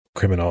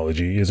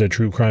Criminology is a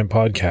true crime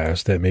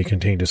podcast that may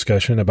contain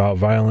discussion about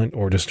violent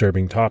or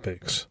disturbing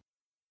topics.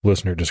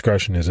 Listener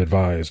discretion is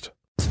advised.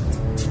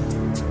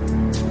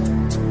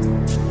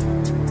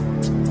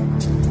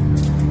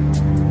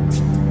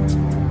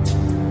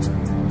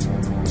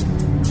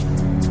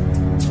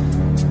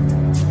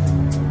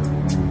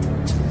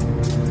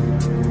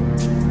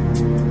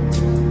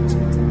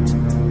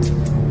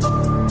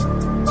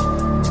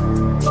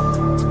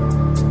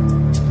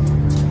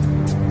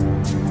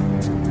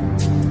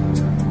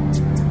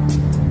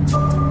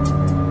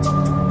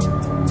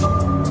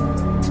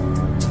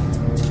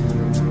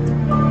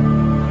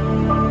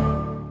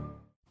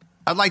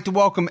 I'd like to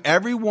welcome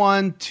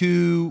everyone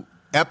to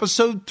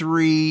episode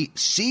 3,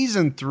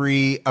 season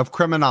 3 of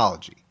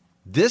Criminology.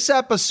 This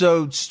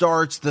episode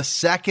starts the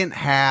second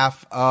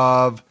half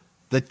of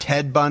the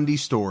Ted Bundy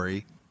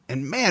story.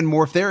 And man,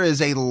 Morph, there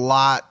is a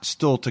lot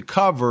still to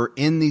cover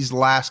in these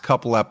last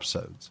couple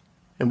episodes.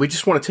 And we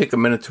just want to take a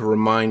minute to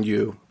remind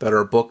you that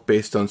our book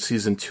based on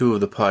season 2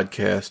 of the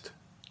podcast,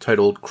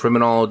 titled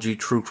Criminology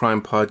True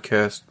Crime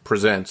Podcast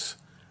Presents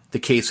The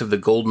Case of the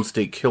Golden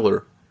State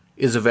Killer,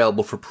 is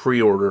available for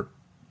pre-order,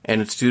 and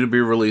it's due to be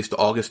released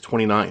August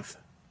 29th.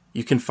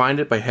 You can find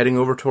it by heading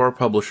over to our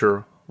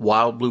publisher,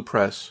 Wild Blue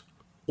Press,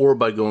 or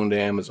by going to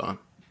Amazon.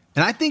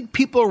 And I think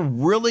people are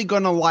really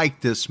going to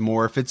like this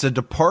more. If it's a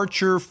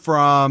departure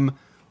from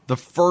the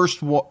first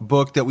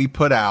book that we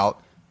put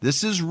out,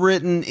 this is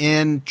written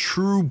in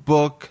true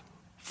book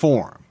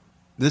form.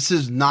 This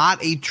is not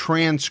a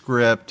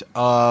transcript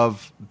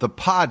of the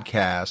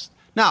podcast.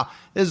 Now,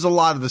 there's a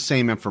lot of the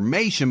same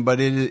information, but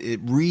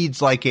it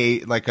reads like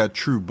a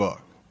true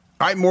book.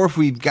 All right, Morph,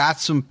 we've got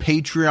some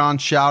Patreon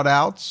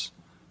shout-outs,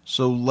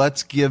 so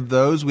let's give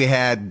those. We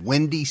had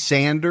Wendy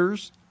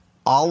Sanders,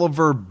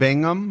 Oliver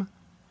Bingham,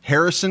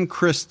 Harrison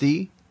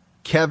Christie,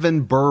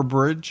 Kevin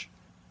Burbridge,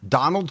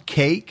 Donald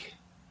Cake,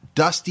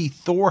 Dusty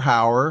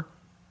Thorhauer,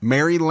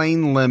 Mary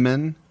Lane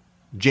Lemon,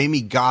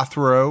 Jamie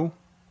Gothrow,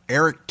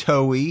 Eric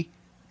Towie,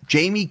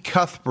 Jamie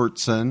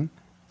Cuthbertson,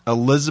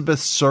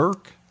 Elizabeth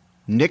Sirk,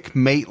 Nick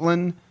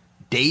Maitland,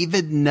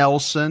 David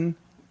Nelson,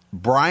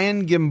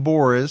 Brian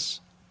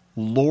Gimboris,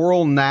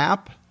 Laurel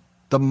Knapp,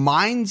 The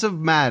Minds of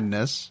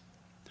Madness,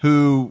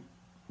 who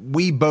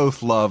we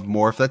both love,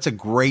 Morph. That's a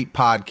great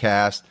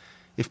podcast.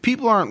 If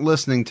people aren't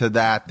listening to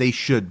that, they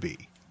should be.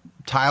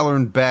 Tyler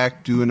and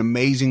Beck do an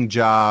amazing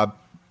job.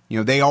 You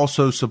know, they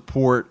also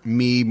support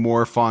me,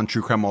 Morph, on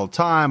True Crime All the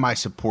Time. I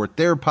support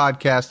their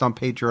podcast on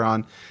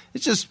Patreon.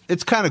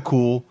 It's kind of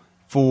cool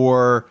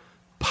for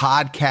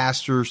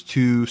podcasters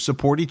to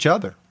support each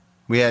other.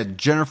 We had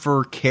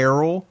Jennifer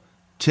Carroll,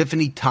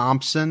 Tiffany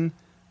Thompson,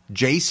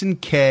 Jason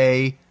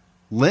Kay,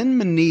 Lynn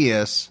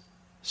Meneas,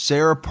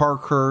 Sarah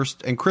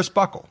Parkhurst, and Chris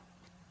Buckle.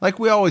 Like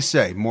we always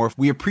say, Morph,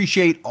 we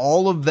appreciate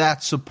all of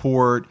that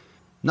support,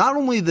 not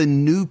only the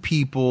new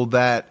people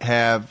that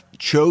have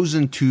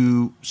chosen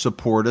to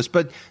support us,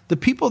 but the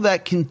people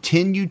that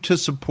continue to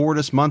support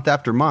us month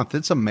after month.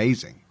 It's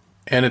amazing.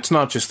 And it's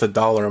not just the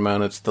dollar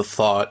amount, it's the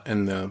thought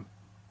and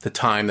the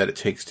time that it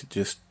takes to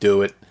just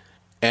do it.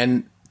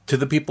 And to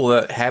the people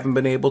that haven't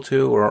been able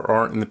to or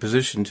aren't in the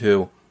position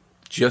to,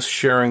 just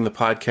sharing the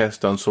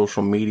podcast on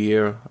social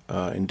media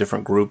in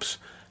different groups,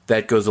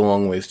 that goes a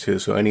long ways too.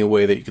 So any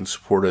way that you can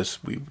support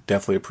us, we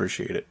definitely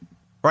appreciate it.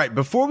 All right,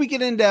 before we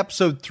get into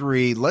episode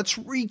 3, let's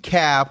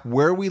recap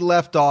where we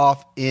left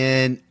off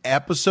in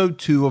episode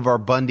 2 of our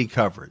Bundy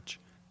coverage.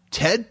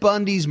 Ted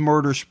Bundy's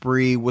murder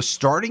spree was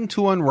starting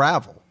to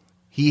unravel.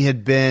 He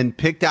had been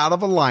picked out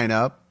of a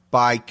lineup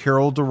by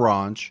Carol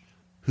DaRonch,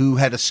 who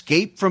had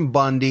escaped from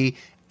Bundy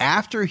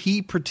after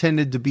he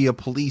pretended to be a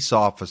police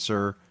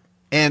officer.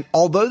 And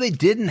although they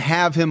didn't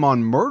have him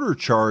on murder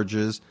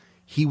charges,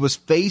 he was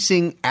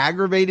facing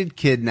aggravated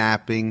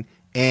kidnapping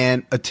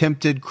and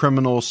attempted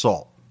criminal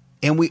assault.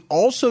 And we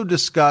also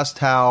discussed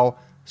how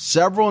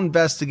several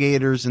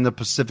investigators in the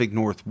Pacific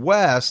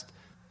Northwest,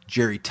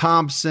 Jerry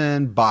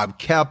Thompson, Bob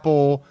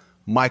Keppel,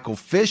 Michael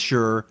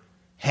Fisher,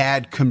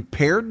 had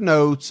compared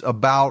notes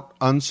about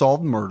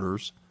unsolved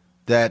murders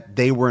that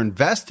they were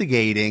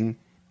investigating,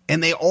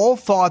 and they all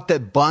thought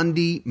that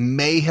Bundy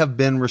may have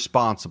been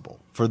responsible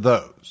for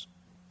those.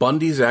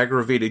 Bundy's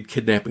aggravated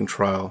kidnapping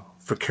trial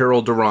for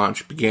Carol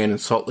DaRonch began in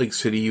Salt Lake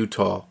City,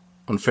 Utah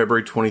on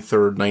February 23,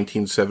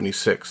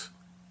 1976.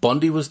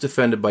 Bundy was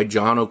defended by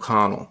John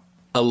O'Connell,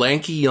 a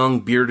lanky young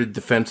bearded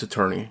defense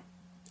attorney,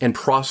 and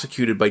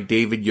prosecuted by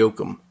David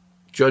Yoakum.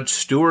 Judge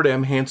Stuart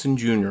M. Hansen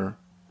Jr.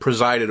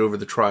 presided over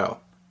the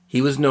trial.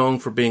 He was known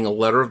for being a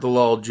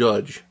letter-of-the-law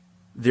judge.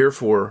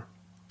 Therefore,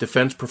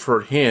 defense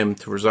preferred him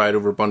to preside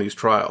over Bundy's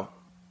trial.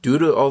 Due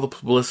to all the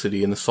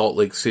publicity in the Salt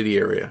Lake City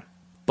area,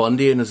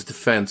 Bundy and his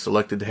defense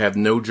elected to have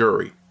no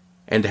jury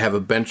and to have a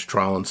bench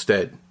trial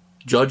instead.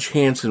 Judge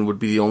Hansen would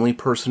be the only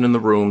person in the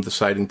room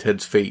deciding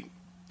Ted's fate.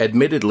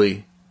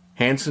 Admittedly,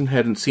 Hansen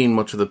hadn't seen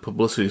much of the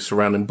publicity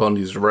surrounding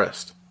Bundy's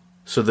arrest,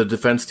 so the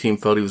defense team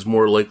felt he was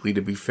more likely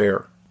to be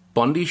fair.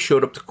 Bundy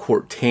showed up to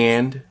court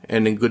tanned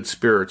and in good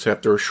spirits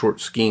after a short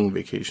skiing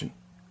vacation.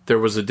 There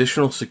was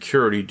additional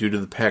security due to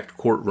the packed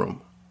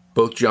courtroom.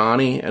 Both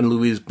Johnny and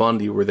Louise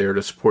Bundy were there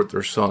to support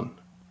their son.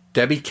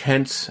 Debbie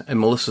Kent's and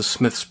Melissa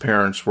Smith's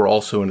parents were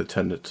also in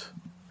attendance.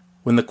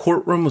 When the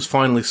courtroom was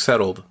finally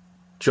settled,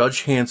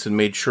 Judge Hanson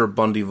made sure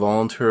Bundy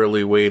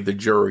voluntarily waived the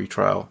jury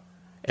trial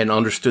and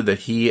understood that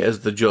he, as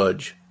the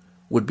judge,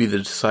 would be the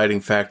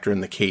deciding factor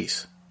in the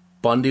case.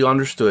 Bundy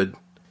understood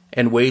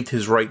and waived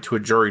his right to a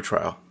jury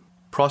trial.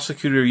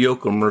 Prosecutor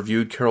Yoakum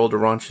reviewed Carol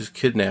DaRonch's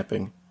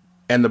kidnapping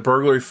and the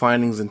burglary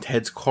findings in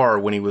Ted's car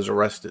when he was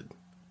arrested.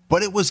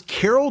 But it was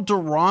Carol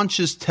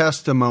DaRonch's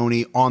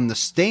testimony on the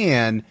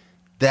stand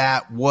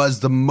that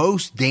was the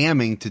most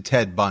damning to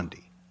Ted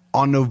Bundy.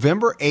 On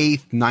November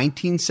 8th,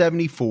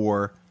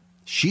 1974,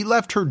 she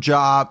left her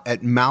job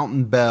at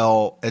Mountain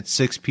Bell at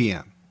 6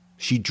 p.m.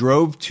 She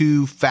drove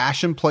to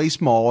Fashion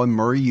Place Mall in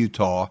Murray,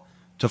 Utah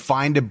to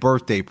find a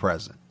birthday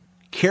present.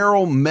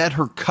 Carol met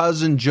her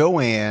cousin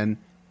Joanne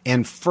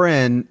and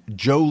friend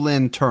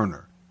Jolynn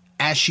Turner.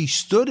 As she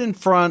stood in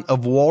front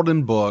of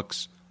Walden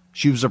Books,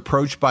 she was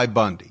approached by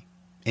Bundy,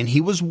 and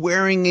he was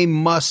wearing a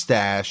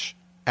mustache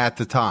at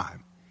the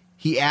time.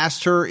 He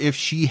asked her if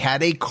she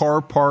had a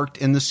car parked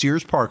in the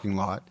Sears parking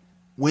lot.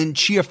 When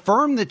she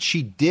affirmed that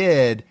she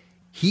did,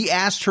 he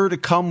asked her to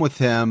come with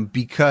him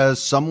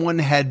because someone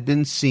had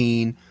been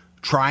seen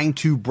trying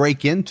to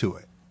break into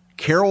it.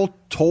 Carol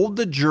told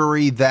the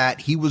jury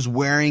that he was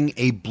wearing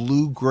a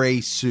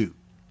blue-gray suit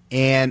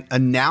and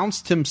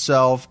announced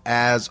himself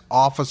as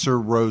Officer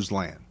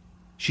Roseland.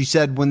 She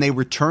said when they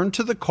returned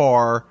to the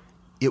car,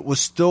 it was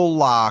still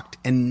locked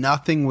and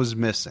nothing was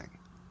missing.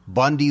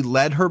 Bundy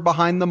led her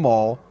behind the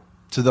mall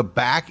to the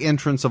back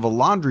entrance of a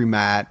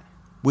laundromat,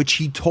 which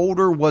he told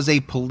her was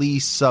a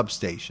police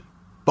substation.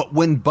 But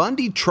when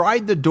Bundy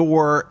tried the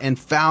door and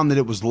found that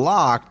it was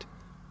locked,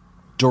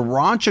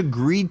 DaRonch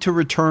agreed to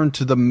return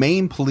to the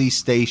main police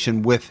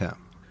station with him.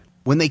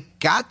 When they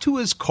got to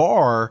his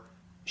car,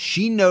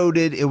 she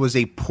noted it was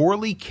a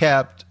poorly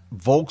kept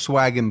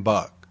Volkswagen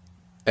Bug.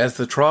 As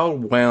the trial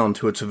wound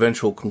to its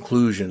eventual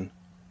conclusion,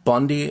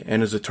 Bundy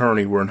and his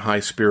attorney were in high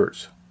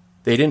spirits.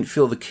 They didn't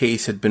feel the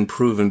case had been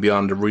proven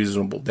beyond a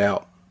reasonable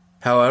doubt.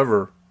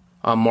 However,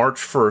 on March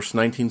 1st,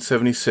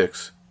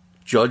 1976,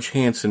 Judge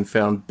Hanson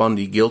found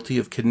Bundy guilty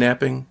of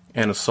kidnapping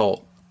and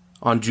assault.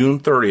 On June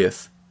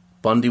 30th,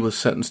 Bundy was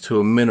sentenced to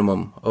a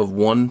minimum of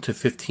 1 to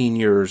 15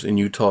 years in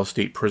Utah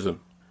State Prison.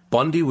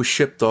 Bundy was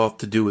shipped off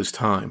to do his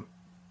time,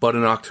 but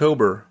in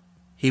October,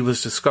 he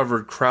was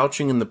discovered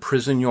crouching in the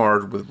prison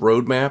yard with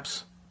road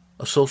maps,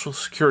 a social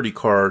security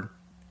card,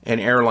 and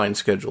airline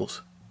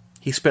schedules.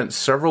 He spent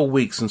several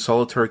weeks in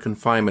solitary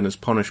confinement as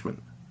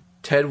punishment.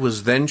 Ted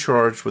was then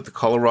charged with the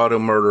Colorado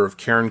murder of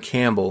Karen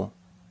Campbell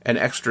and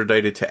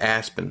extradited to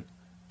Aspen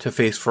to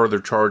face further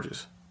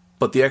charges.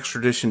 But the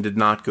extradition did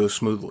not go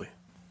smoothly.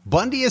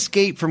 Bundy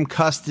escaped from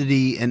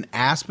custody in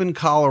Aspen,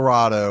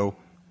 Colorado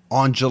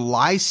on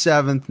July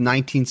 7th,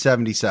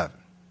 1977.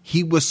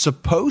 He was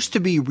supposed to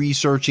be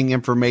researching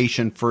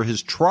information for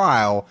his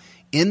trial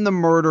in the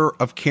murder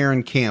of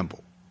Karen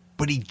Campbell,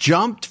 but he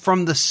jumped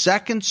from the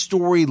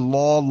second-story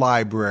law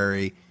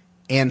library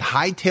and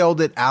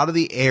hightailed it out of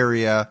the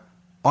area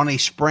on a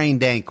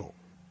sprained ankle.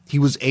 He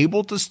was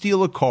able to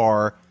steal a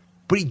car,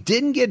 but he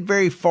didn't get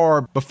very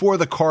far before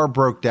the car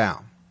broke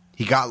down.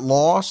 He got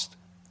lost,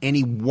 and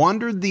he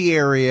wandered the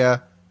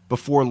area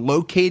before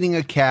locating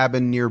a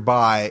cabin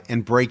nearby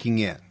and breaking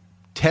in.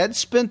 Ted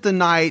spent the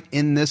night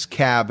in this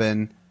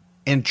cabin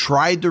and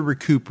tried to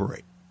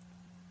recuperate.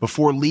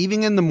 Before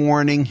leaving in the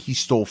morning, he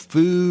stole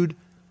food,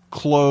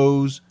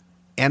 clothes,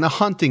 and a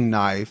hunting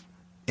knife,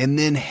 and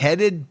then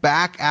headed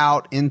back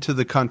out into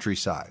the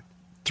countryside.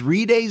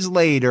 3 days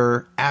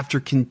later, after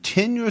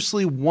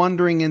continuously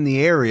wandering in the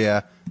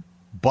area,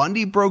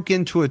 Bundy broke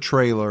into a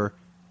trailer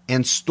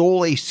and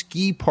stole a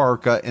ski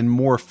parka and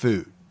more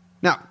food.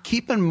 Now,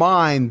 keep in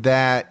mind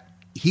that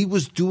he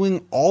was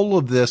doing all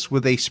of this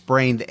with a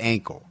sprained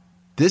ankle.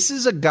 This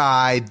is a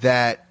guy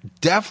that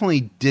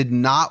definitely did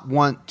not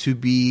want to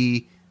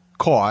be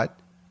caught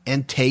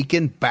and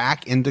taken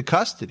back into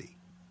custody.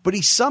 But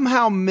he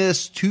somehow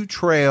missed two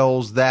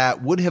trails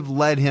that would have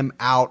led him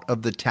out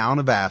of the town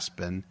of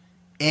Aspen,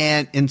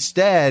 and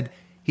instead,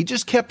 he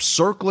just kept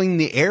circling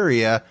the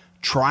area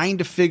trying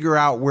to figure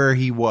out where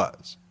he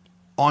was.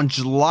 On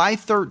July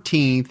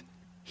 13th,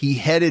 he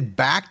headed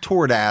back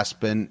toward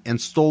Aspen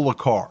and stole a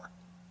car.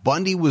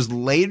 Bundy was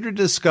later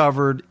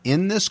discovered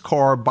in this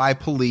car by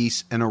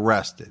police and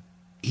arrested.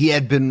 He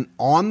had been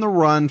on the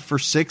run for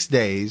 6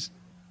 days,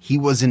 he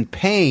was in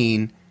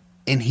pain,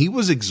 and he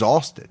was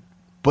exhausted.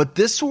 But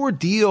this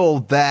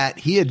ordeal that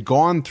he had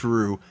gone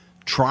through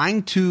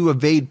trying to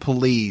evade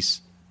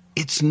police,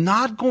 it's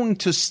not going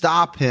to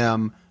stop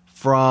him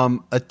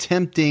from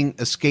attempting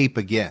escape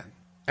again.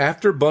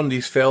 After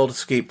Bundy's failed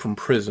escape from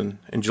prison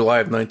in July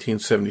of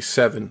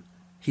 1977,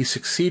 he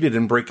succeeded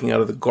in breaking out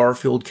of the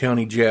Garfield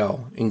County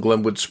Jail in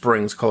Glenwood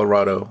Springs,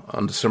 Colorado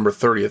on December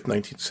 30th,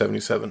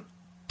 1977.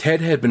 Ted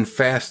had been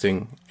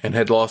fasting and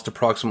had lost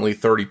approximately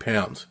 30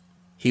 pounds.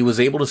 He was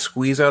able to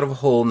squeeze out of a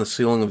hole in the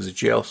ceiling of his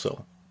jail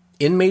cell.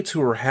 Inmates who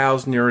were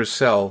housed near his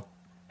cell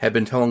had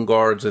been telling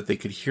guards that they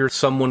could hear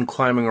someone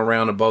climbing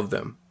around above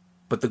them,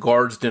 but the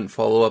guards didn't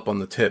follow up on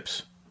the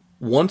tips.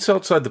 Once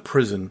outside the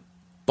prison,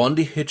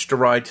 Bundy hitched a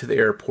ride to the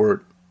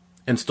airport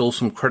and stole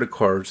some credit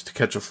cards to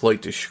catch a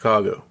flight to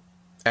Chicago.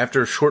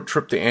 After a short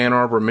trip to Ann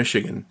Arbor,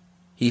 Michigan,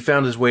 he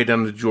found his way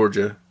down to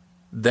Georgia,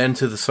 then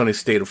to the sunny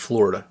state of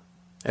Florida.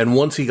 And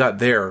once he got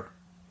there,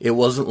 it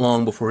wasn't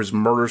long before his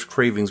murderous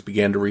cravings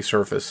began to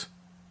resurface,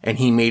 and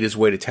he made his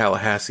way to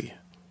Tallahassee.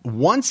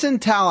 Once in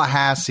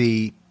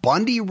Tallahassee,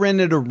 Bundy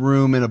rented a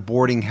room in a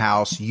boarding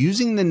house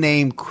using the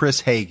name Chris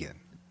Hagen.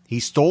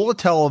 He stole a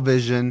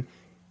television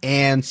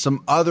and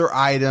some other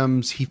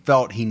items he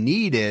felt he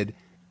needed.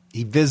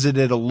 He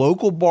visited a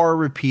local bar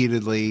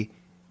repeatedly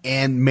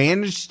and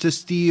managed to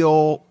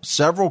steal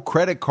several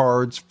credit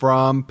cards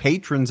from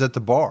patrons at the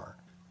bar.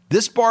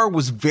 This bar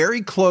was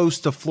very close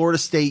to Florida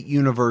State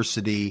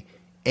University,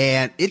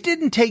 and it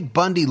didn't take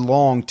Bundy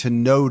long to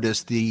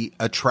notice the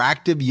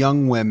attractive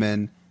young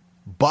women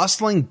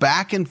bustling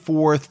back and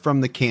forth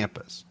from the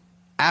campus.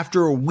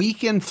 After a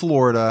week in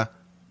Florida,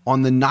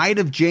 on the night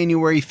of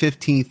January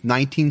 15th,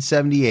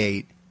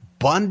 1978,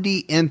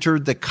 Bundy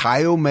entered the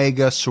Chi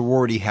Omega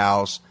sorority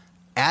house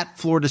at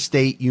Florida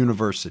State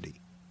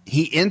University.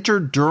 He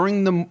entered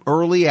during the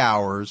early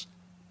hours,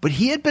 but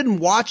he had been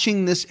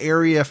watching this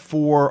area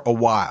for a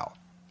while,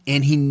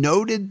 and he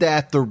noted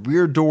that the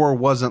rear door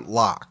wasn't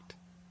locked.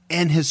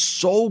 And his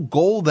sole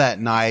goal that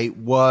night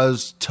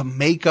was to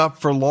make up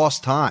for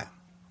lost time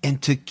and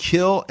to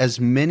kill as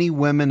many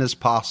women as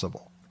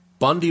possible.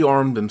 Bundy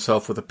armed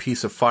himself with a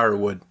piece of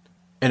firewood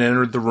and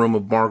entered the room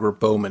of Margaret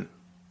Bowman.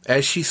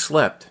 As she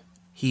slept,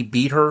 he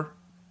beat her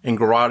and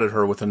garroted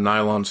her with a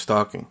nylon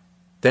stocking.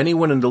 Then he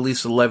went into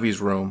Lisa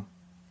Levy's room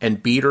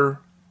and beat her,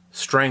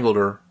 strangled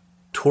her,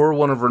 tore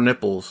one of her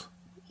nipples,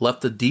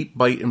 left a deep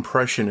bite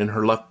impression in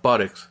her left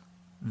buttocks,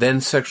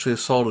 then sexually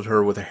assaulted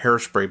her with a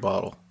hairspray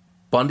bottle.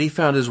 Bundy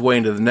found his way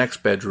into the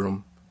next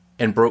bedroom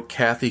and broke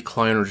Kathy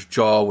Kleiner's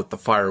jaw with the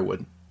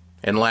firewood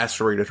and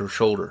lacerated her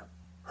shoulder.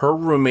 Her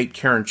roommate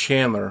Karen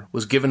Chandler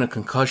was given a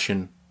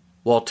concussion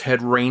while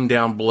Ted rained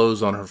down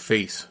blows on her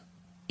face.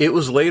 It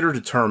was later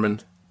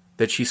determined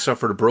that she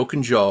suffered a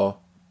broken jaw,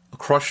 a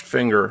crushed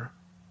finger,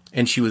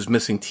 and she was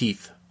missing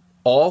teeth.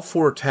 All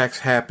 4 attacks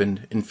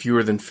happened in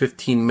fewer than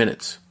 15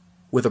 minutes,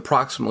 with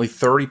approximately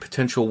 30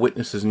 potential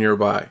witnesses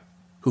nearby,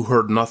 who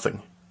heard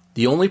nothing.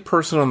 The only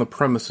person on the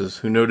premises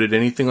who noted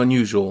anything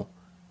unusual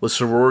was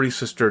sorority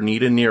sister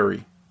Nita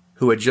Neary,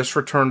 who had just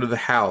returned to the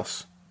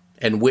house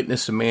and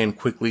witnessed a man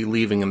quickly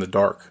leaving in the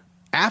dark.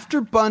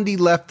 After Bundy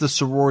left the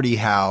sorority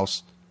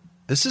house,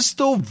 this is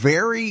still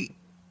very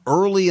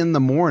early in the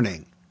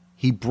morning,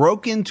 he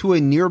broke into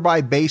a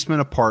nearby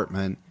basement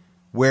apartment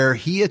where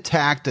he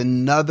attacked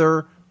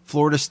another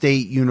Florida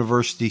State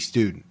University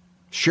student.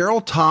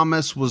 Cheryl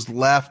Thomas was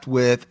left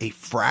with a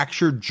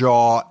fractured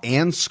jaw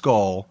and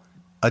skull,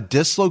 a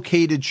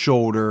dislocated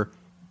shoulder,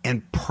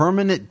 and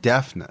permanent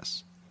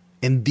deafness.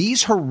 And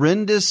these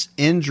horrendous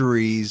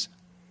injuries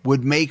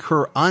would make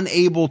her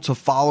unable to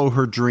follow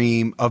her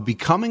dream of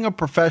becoming a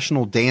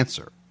professional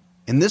dancer.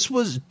 And this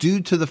was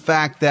due to the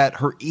fact that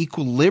her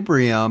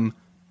equilibrium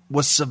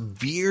was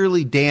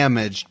severely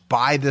damaged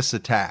by this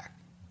attack.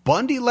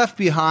 Bundy left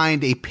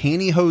behind a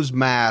pantyhose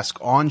mask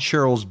on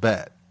Cheryl's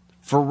bed.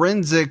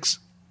 Forensics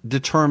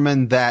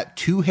determined that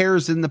 2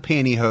 hairs in the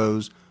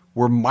pantyhose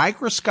were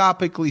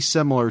microscopically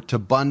similar to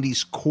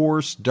Bundy's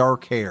coarse,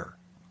 dark hair.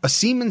 A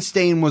semen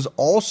stain was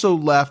also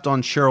left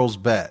on Cheryl's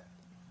bed.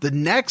 The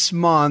next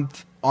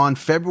month, on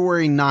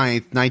February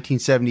 9th,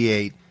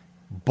 1978,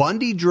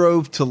 Bundy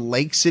drove to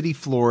Lake City,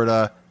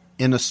 Florida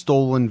in a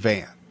stolen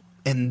van.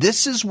 And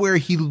this is where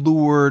he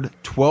lured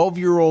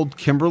 12-year-old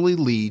Kimberly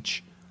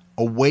Leach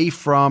away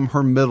from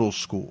her middle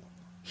school.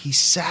 He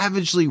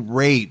savagely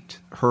raped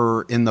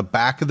her in the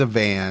back of the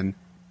van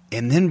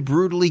and then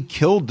brutally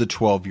killed the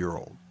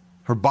 12-year-old.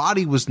 Her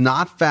body was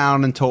not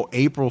found until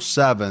April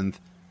 7th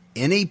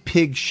in a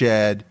pig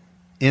shed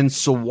in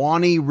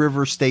Suwannee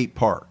River State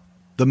Park.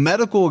 The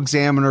medical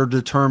examiner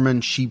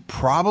determined she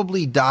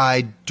probably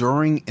died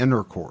during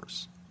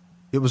intercourse.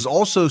 It was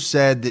also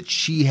said that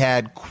she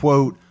had,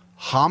 quote,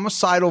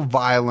 homicidal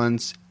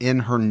violence in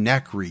her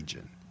neck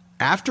region.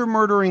 After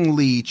murdering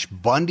Leach,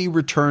 Bundy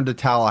returned to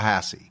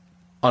Tallahassee.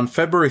 On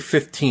February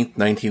 15,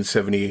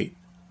 1978,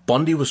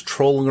 Bundy was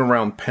trolling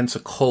around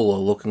Pensacola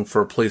looking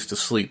for a place to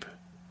sleep.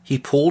 He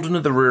pulled into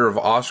the rear of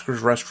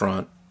Oscar's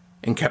restaurant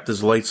and kept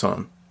his lights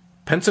on.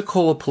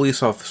 Pensacola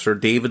police officer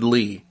David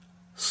Lee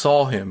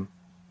saw him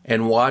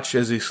and watched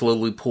as he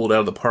slowly pulled out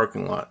of the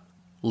parking lot.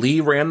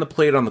 Lee ran the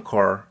plate on the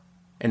car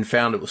and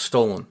found it was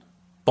stolen.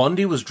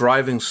 Bundy was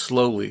driving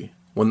slowly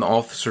when the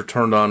officer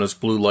turned on his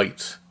blue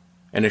lights,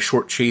 and a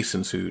short chase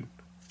ensued.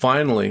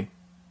 Finally,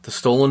 the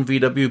stolen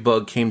VW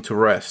Bug came to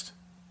rest,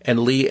 and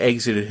Lee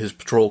exited his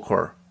patrol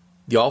car.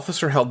 The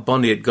officer held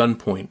Bundy at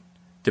gunpoint,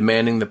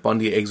 demanding that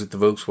Bundy exit the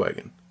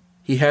Volkswagen.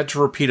 He had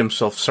to repeat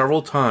himself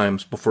several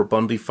times before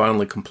Bundy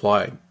finally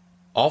complied.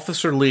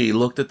 Officer Lee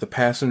looked at the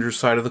passenger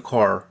side of the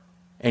car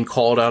and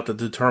called out to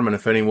determine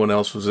if anyone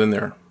else was in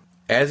there.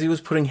 As he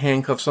was putting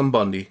handcuffs on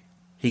Bundy,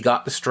 He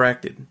got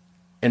distracted,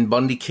 and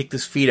Bundy kicked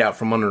his feet out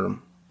from under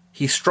him.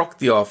 He struck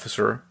the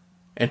officer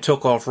and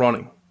took off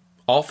running.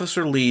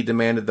 Officer Lee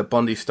demanded that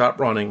Bundy stop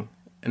running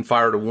and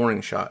fired a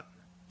warning shot.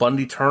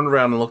 Bundy turned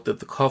around and looked at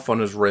the cuff on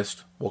his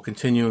wrist while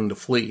continuing to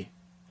flee.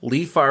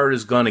 Lee fired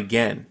his gun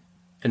again,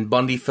 and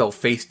Bundy fell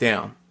face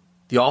down.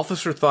 The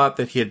officer thought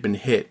that he had been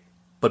hit,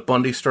 but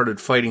Bundy started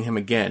fighting him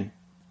again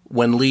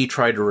when Lee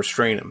tried to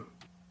restrain him.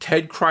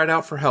 Ted cried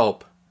out for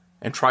help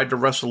and tried to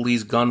wrestle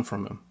Lee's gun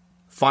from him.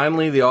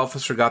 Finally, the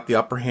officer got the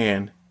upper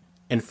hand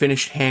and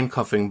finished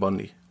handcuffing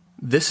Bundy.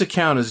 This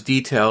account is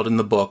detailed in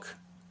the book,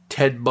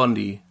 Ted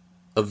Bundy,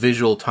 A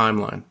Visual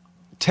Timeline.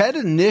 Ted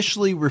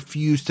initially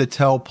refused to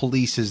tell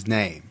police his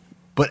name,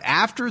 but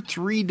after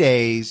 3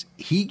 days,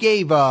 he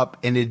gave up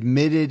and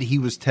admitted he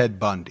was Ted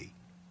Bundy.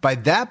 By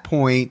that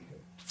point,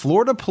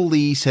 Florida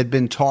police had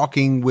been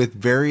talking with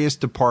various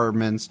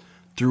departments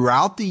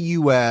throughout the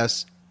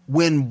U.S.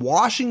 When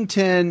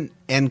Washington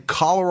and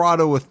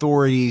Colorado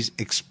authorities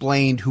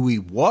explained who he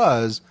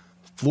was,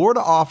 Florida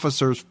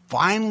officers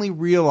finally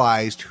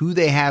realized who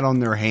they had on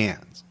their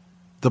hands.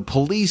 The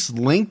police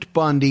linked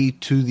Bundy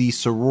to the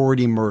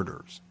sorority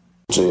murders.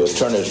 The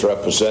attorneys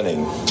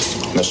representing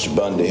Mr.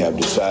 Bundy have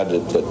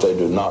decided that they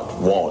do not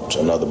want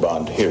another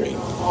bond hearing,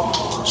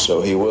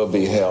 so he will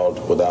be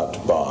held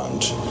without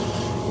bond.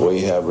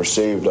 We have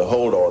received a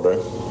hold order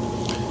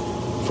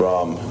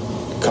from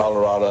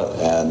Colorado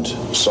and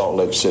Salt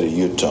Lake City,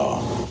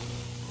 Utah.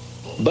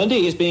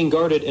 Bundy is being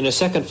guarded in a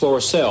second-floor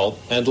cell,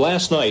 and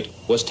last night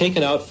was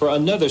taken out for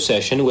another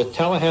session with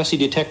Tallahassee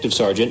Detective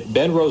Sergeant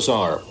Ben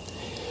Rosar.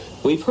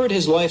 "We've heard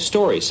his life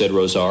story," said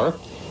Rosar.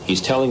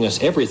 "He's telling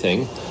us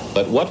everything,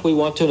 but what we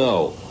want to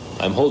know.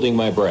 I'm holding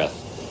my breath."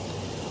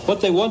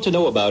 What they want to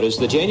know about is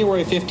the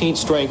January 15th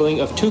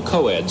strangling of 2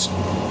 co-eds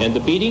and the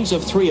beatings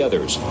of 3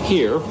 others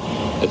here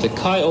at the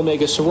Chi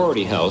Omega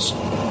Sorority House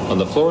on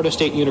the Florida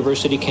State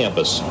University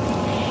campus.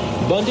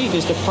 Bundy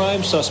is the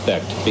prime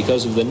suspect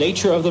because of the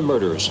nature of the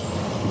murders,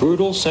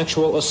 brutal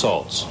sexual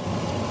assaults.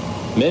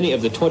 Many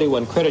of the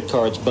 21 credit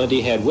cards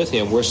Bundy had with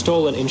him were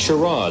stolen in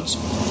Sherrod's,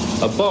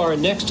 a bar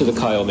next to the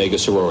Chi Omega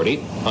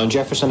sorority on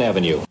Jefferson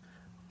Avenue.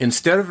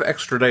 Instead of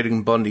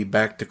extraditing Bundy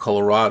back to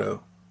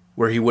Colorado,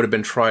 where he would have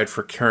been tried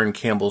for Karen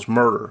Campbell's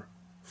murder,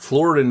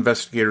 Florida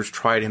investigators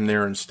tried him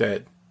there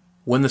instead.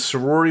 When the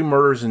sorority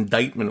murders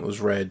indictment was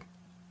read,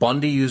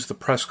 Bundy used the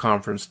press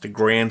conference to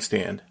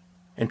grandstand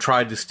and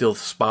tried to steal the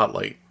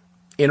spotlight,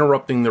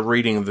 interrupting the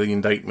reading of the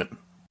indictment.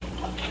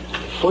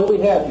 What do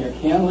we have here,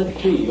 Ken?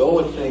 Let's see. Oh,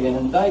 it's an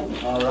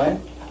indictment, all right.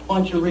 Why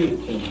don't you read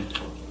it to me?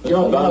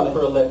 You're up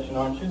for election,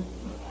 aren't you?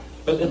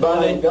 Mr.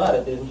 Bundy? You got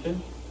it, didn't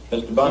you?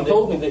 Mr. Bundy?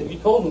 You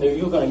told me that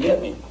you were going to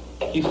get me.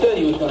 You said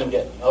he was going to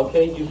get me,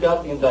 okay? You've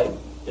got the indictment.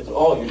 It's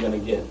all you're going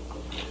to get.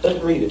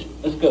 Let's read it.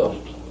 Let's go.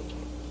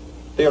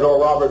 Theodore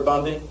Robert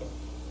Bundy,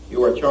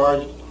 you are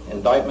charged,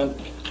 indictment,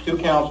 2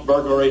 counts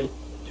burglary,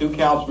 2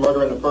 counts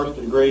murder in the first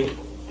degree,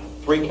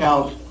 3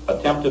 counts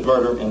attempted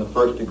murder in the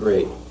first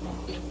degree.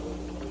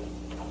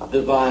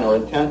 Design or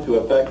intent to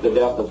effect the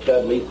death of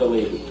said Lisa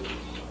Levy.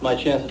 My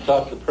chance to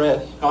talk to the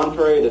press.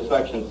 Contrary to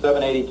section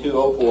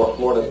 78204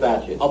 Florida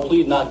statute. I'll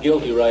plead not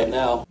guilty right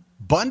now.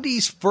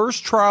 Bundy's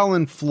first trial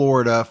in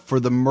Florida for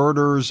the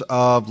murders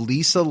of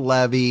Lisa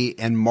Levy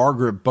and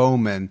Margaret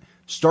Bowman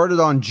started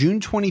on June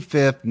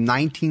 25th,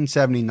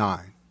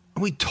 1979.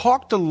 We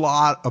talked a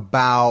lot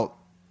about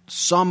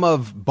some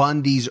of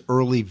Bundy's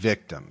early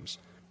victims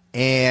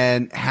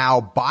and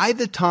how by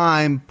the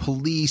time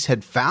police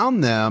had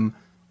found them,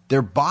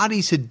 their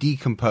bodies had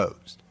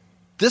decomposed.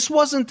 This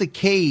wasn't the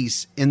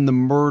case in the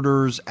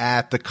murders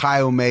at the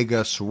Chi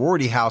Omega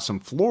sorority house in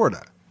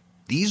Florida.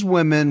 These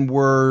women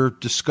were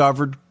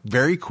discovered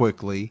very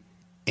quickly,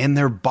 and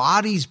their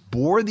bodies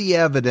bore the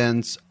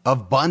evidence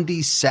of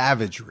Bundy's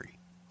savagery.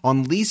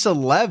 On Lisa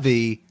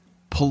Levy,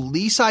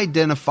 police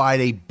identified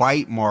a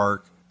bite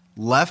mark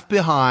left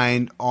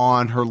behind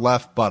on her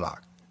left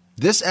buttock.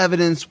 This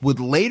evidence would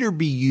later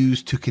be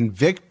used to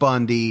convict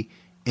Bundy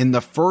in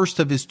the first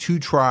of his 2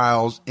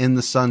 trials in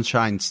the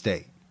Sunshine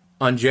State.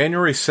 On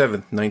January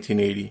 7,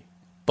 1980,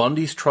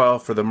 Bundy's trial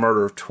for the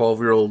murder of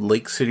 12-year-old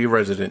Lake City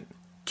resident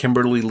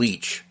Kimberly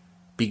Leach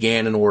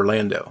began in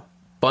Orlando.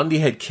 Bundy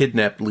had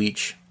kidnapped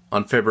Leach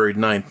on February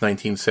 9,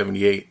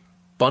 1978.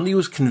 Bundy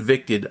was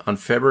convicted on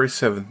February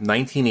 7,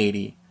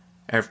 1980,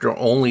 after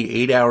only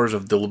 8 hours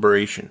of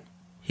deliberation.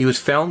 He was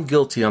found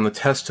guilty on the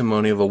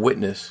testimony of a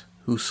witness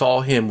who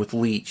saw him with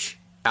Leach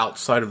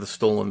outside of the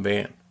stolen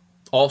van.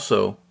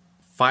 Also,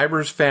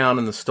 fibers found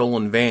in the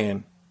stolen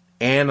van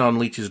and on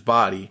Leach's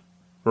body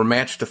were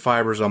matched to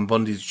fibers on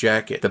Bundy's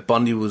jacket that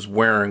Bundy was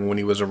wearing when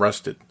he was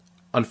arrested.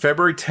 On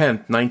February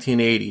 10,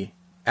 1980,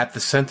 at the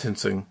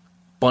sentencing,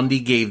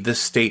 Bundy gave this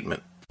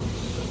statement.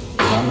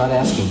 I'm not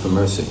asking for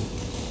mercy,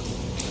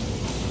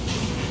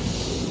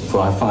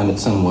 for I find it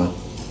somewhat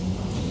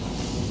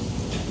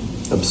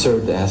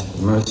absurd to ask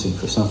for mercy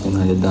for something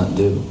I did not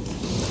do.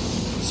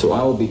 So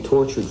I will be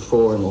tortured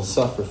for and will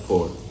suffer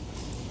for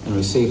and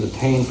receive the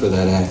pain for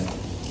that act.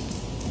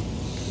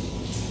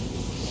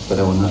 But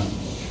I will not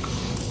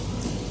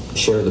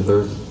share the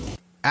burden.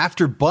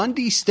 After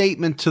Bundy's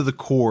statement to the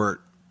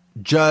court,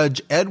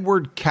 Judge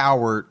Edward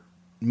Cowart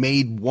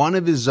made one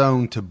of his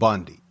own to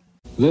Bundy.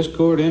 This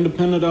court,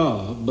 independent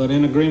of, but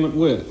in agreement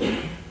with,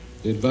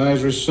 the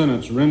advisory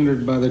sentence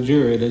rendered by the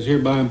jury, does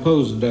hereby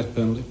impose the death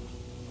penalty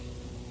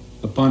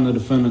upon the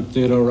defendant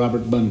Theodore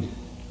Robert Bundy.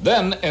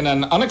 Then, in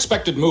an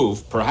unexpected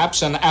move,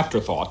 perhaps an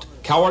afterthought,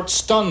 Cowart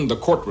stunned the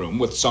courtroom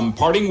with some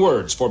parting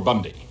words for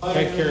Bundy.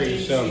 Take care of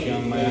yourself,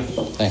 young man.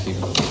 Thank you.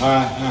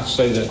 I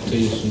say that to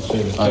you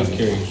sincerely. Take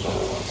care of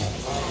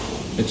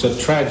yourself. It's a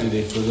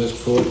tragedy for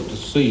this court to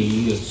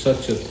see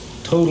such a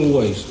total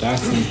waste, I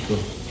think,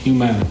 of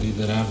humanity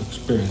that I've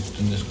experienced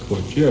in this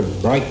court. You're a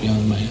bright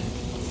young man.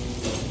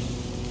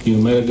 You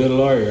made a good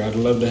lawyer. I'd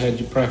love to have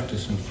you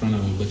practice in front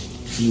of me,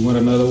 but you went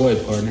another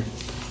way, partner.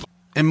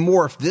 And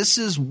Morph, this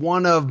is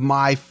one of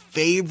my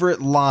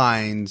favorite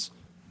lines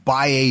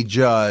by a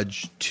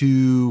judge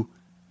to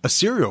a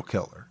serial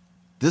killer.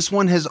 This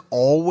one has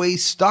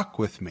always stuck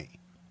with me.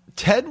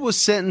 Ted was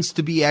sentenced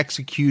to be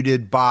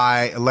executed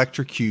by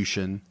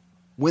electrocution.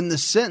 When the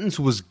sentence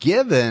was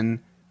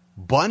given,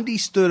 Bundy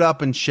stood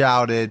up and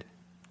shouted,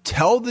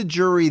 "Tell the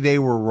jury they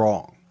were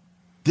wrong."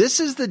 This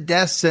is the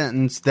death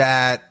sentence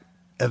that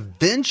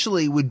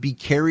eventually would be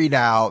carried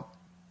out,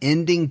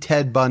 ending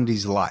Ted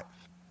Bundy's life.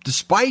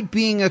 Despite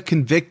being a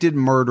convicted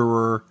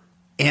murderer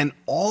and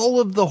all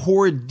of the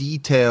horrid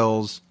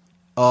details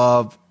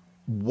of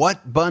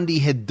what Bundy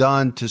had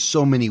done to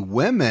so many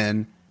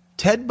women,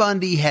 Ted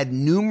Bundy had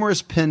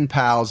numerous pen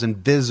pals and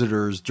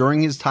visitors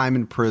during his time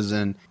in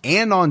prison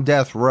and on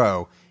death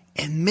row,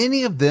 and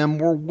many of them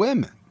were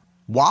women.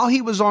 While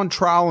he was on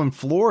trial in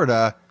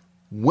Florida,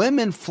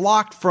 women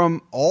flocked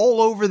from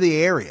all over the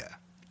area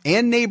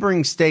and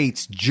neighboring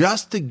states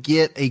just to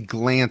get a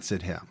glance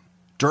at him.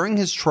 During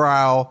his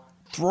trial,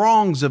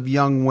 throngs of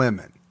young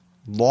women,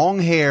 long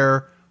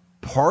hair,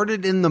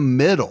 parted in the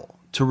middle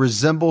to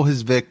resemble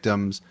his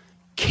victims,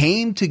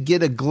 came to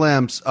get a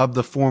glimpse of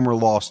the former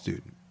law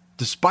student.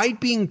 Despite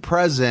being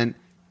present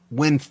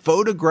when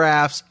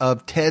photographs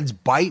of Ted's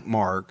bite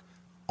mark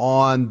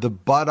on the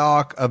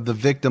buttock of the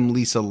victim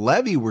Lisa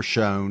Levy were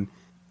shown,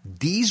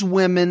 these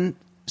women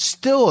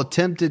still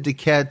attempted to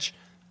catch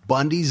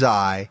Bundy's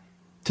eye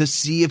to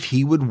see if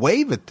he would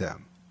wave at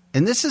them.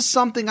 And this is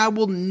something I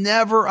will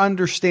never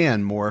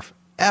understand, Morph,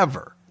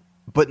 ever.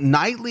 But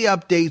nightly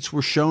updates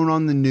were shown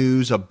on the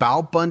news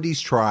about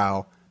Bundy's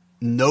trial,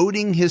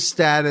 noting his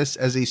status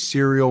as a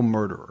serial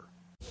murderer.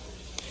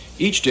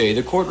 Each day,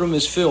 the courtroom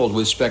is filled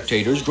with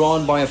spectators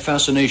drawn by a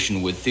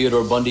fascination with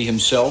Theodore Bundy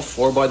himself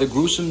or by the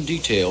gruesome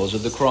details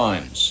of the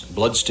crimes.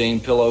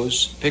 Bloodstained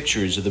pillows,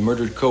 pictures of the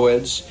murdered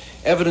co-eds,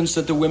 evidence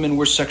that the women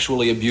were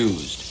sexually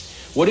abused.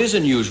 What is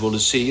unusual to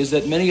see is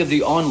that many of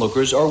the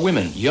onlookers are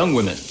women, young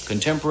women,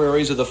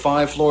 contemporaries of the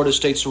 5 Florida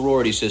State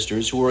sorority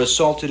sisters who were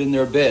assaulted in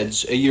their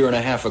beds a year and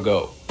a half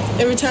ago.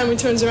 Every time he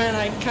turns around,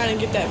 I kind of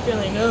get that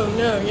feeling, oh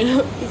no,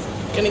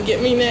 he's going to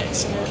get me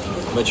next.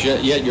 But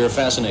yet you're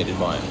fascinated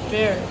by him.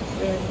 Very,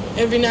 very.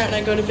 Every night when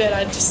I go to bed,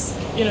 I just,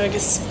 I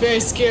get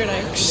very scared.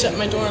 I shut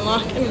my door and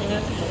lock him,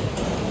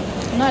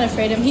 I'm not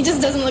afraid of him. He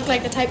just doesn't look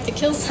like the type to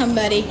kill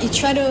somebody. You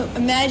try to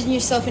imagine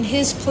yourself in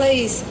his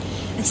place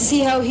and to see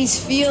how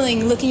he's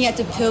feeling, looking at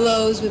the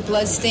pillows with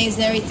blood stains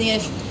and everything,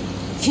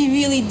 if he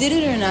really did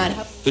it or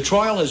not. The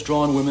trial has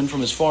drawn women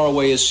from as far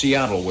away as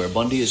Seattle, where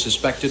Bundy is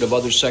suspected of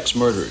other sex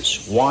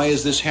murders. Why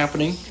is this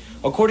happening?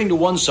 According to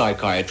one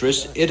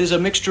psychiatrist, it is a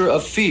mixture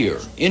of fear,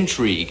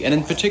 intrigue, and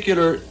in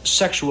particular,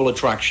 sexual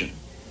attraction.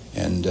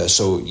 And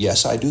so,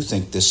 yes, I do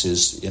think this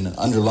is, in an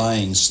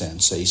underlying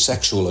sense, a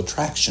sexual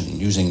attraction,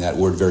 using that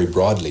word very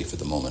broadly for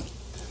the moment.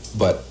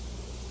 But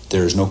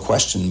there is no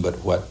question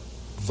but what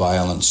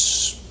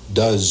violence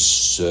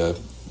does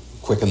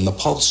quicken the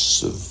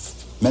pulse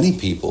of many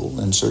people,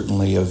 and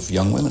certainly of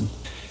young women.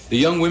 The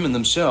young women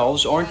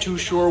themselves aren't too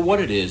sure what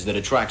it is that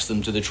attracts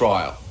them to the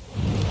trial.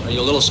 Are you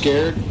a little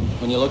scared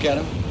when you look at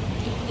him?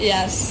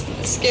 Yes,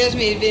 it scares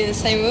me to be in the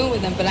same room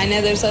with them, but I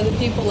know there's other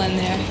people in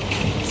there,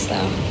 so...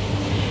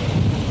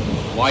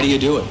 Why do you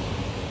do it?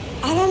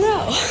 I don't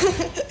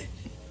know.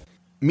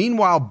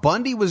 Meanwhile,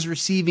 Bundy was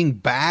receiving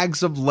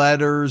bags of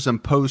letters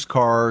and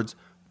postcards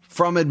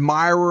from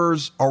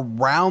admirers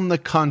around the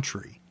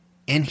country,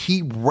 and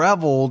he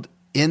reveled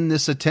in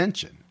this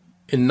attention.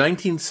 In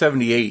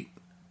 1978,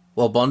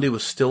 while Bundy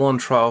was still on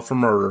trial for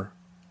murder,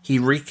 he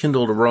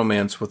rekindled a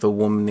romance with a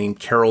woman named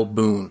Carol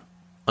Boone,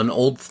 an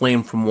old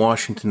flame from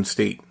Washington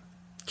State.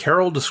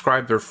 Carol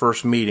described their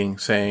first meeting,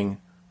 saying,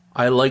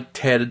 "I liked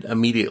Ted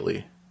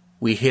immediately.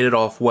 We hit it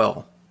off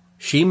well."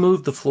 She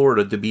moved to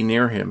Florida to be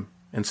near him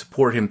and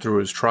support him through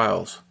his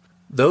trials.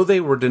 Though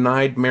they were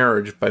denied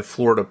marriage by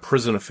Florida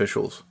prison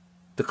officials,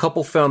 the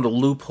couple found a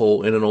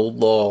loophole in an old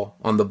law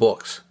on the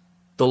books.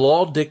 The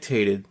law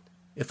dictated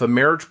if a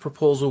marriage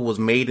proposal was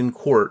made in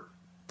court,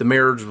 the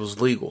marriage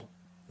was legal.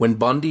 When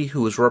Bundy,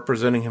 who was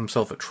representing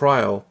himself at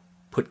trial,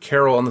 put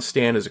Carol on the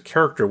stand as a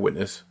character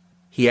witness,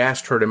 he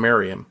asked her to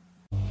marry him.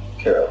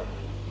 Carol,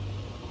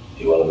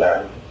 do you want to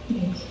marry me?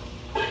 Yes.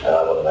 And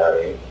I want to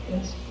marry you?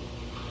 Yes.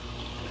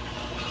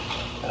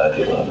 And I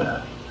do want to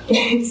marry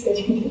you. You said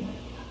you did.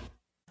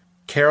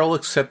 Carol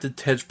accepted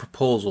Ted's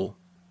proposal,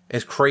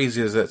 as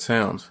crazy as that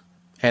sounds,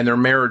 and their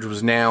marriage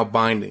was now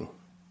binding.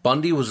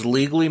 Bundy was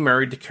legally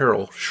married to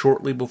Carol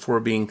shortly before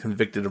being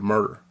convicted of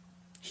murder.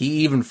 He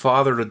even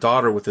fathered a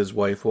daughter with his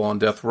wife while on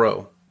death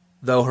row,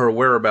 though her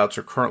whereabouts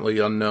are currently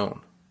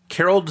unknown.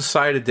 Carol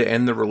decided to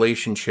end the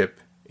relationship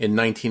in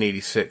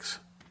 1986.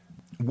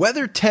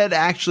 Whether Ted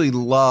actually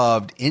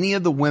loved any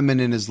of the women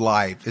in his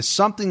life is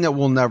something that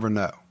we'll never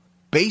know.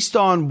 Based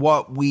on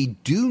what we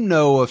do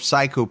know of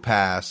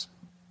psychopaths,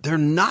 they're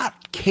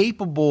not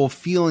capable of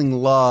feeling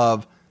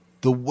love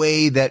the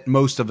way that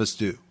most of us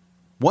do.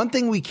 One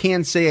thing we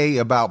can say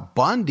about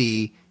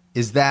Bundy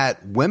is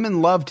that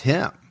women loved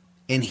him,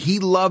 and he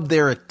loved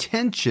their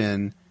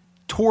attention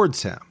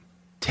towards him.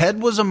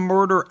 Ted was a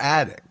murder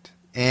addict,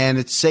 and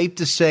it's safe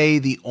to say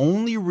the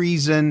only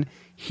reason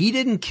he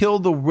didn't kill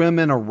the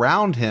women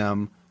around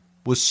him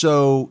was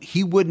so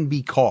he wouldn't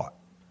be caught.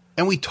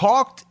 And we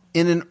talked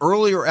in an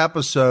earlier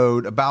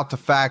episode about the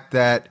fact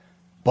that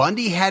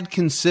Bundy had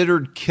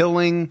considered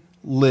killing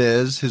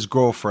Liz, his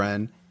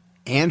girlfriend,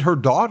 and her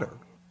daughter.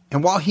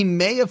 And while he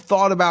may have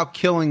thought about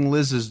killing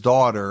Liz's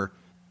daughter,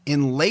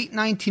 in late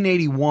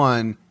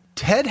 1981,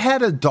 Ted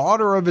had a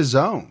daughter of his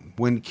own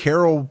when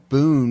Carol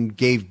Boone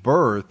gave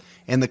birth,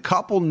 and the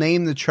couple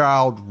named the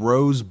child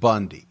Rose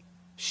Bundy.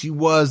 She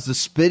was the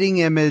spitting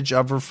image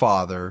of her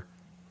father.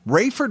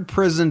 Rayford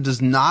Prison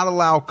does not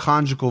allow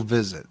conjugal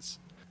visits.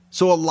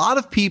 So a lot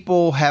of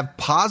people have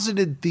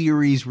posited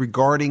theories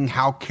regarding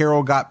how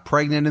Carol got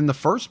pregnant in the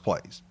first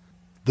place.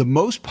 The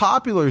most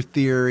popular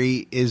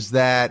theory is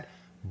that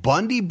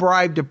Bundy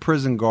bribed a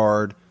prison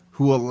guard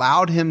who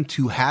allowed him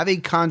to have a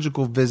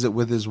conjugal visit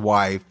with his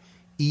wife,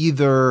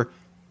 either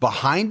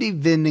behind a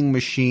vending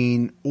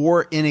machine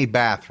or in a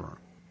bathroom.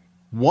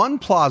 One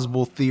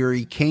plausible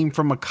theory came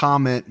from a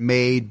comment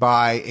made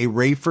by a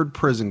Rayford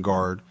prison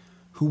guard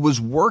who was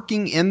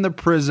working in the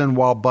prison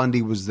while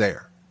Bundy was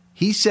there.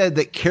 He said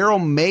that Carol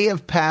may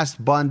have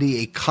passed Bundy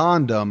a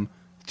condom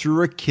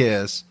through a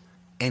kiss,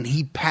 and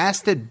he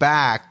passed it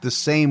back the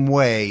same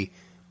way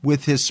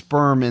with his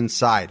sperm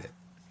inside it.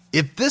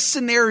 If this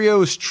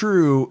scenario is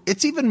true,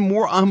 it's even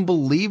more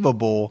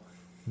unbelievable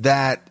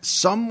that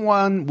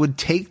someone would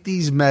take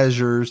these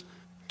measures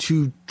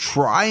to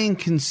try and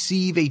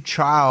conceive a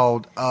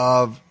child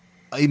of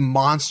a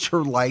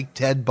monster like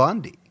Ted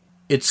Bundy.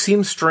 It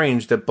seems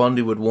strange that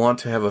Bundy would want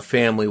to have a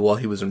family while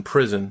he was in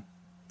prison,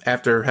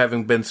 after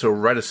having been so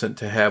reticent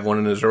to have one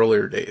in his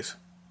earlier days.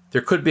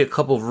 There could be a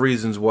couple of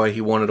reasons why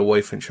he wanted a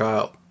wife and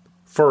child.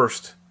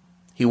 First,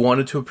 he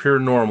wanted to appear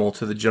normal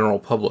to the general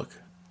public.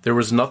 There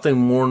was nothing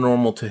more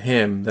normal to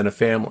him than a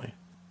family.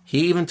 He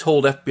even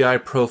told FBI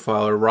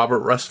profiler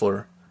Robert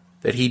Ressler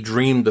that he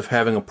dreamed of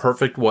having a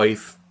perfect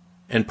wife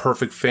and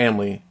perfect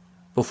family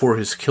before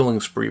his killing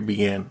spree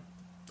began.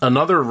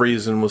 Another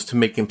reason was to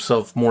make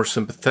himself more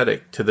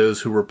sympathetic to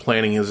those who were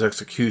planning his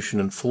execution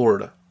in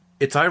Florida.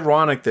 It's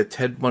ironic that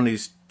Ted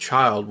Bundy's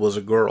child was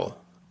a girl.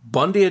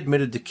 Bundy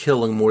admitted to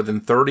killing more than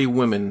 30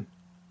 women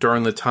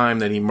during the time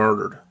that he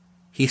murdered.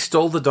 He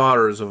stole the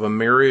daughters of a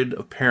myriad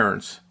of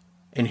parents,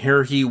 and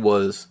here he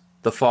was,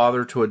 the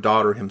father to a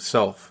daughter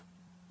himself.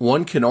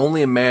 One can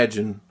only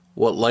imagine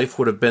what life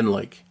would have been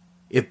like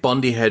if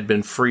Bundy had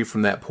been free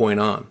from that point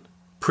on.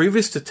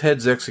 Previous to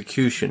Ted's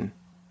execution,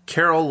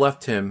 Carol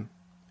left him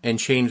and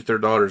changed their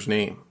daughter's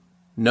name.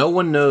 No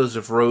one knows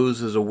if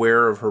Rose is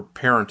aware of her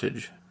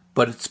parentage,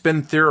 but it's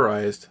been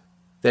theorized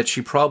that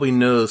she probably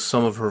knows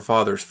some of her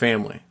father's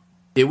family.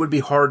 It would be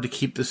hard to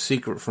keep the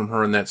secret from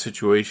her in that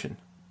situation.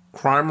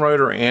 Crime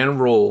writer Ann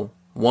Rule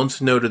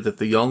once noted that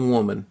the young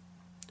woman,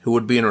 who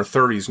would be in her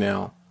 30s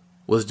now,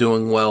 was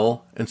doing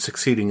well and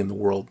succeeding in the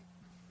world.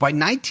 By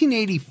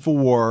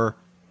 1984,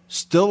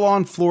 still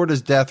on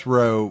Florida's death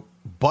row,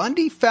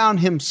 Bundy found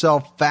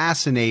himself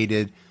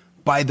fascinated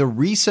by the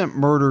recent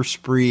murder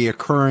spree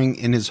occurring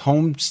in his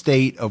home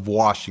state of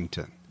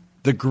Washington.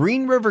 The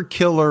Green River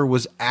Killer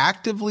was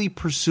actively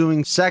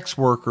pursuing sex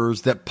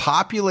workers that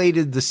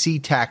populated the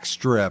SeaTac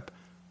Strip,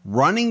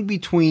 running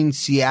between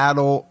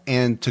Seattle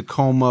and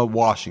Tacoma,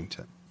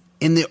 Washington.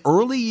 In the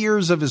early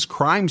years of his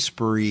crime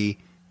spree,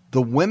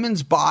 the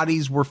women's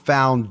bodies were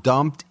found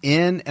dumped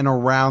in and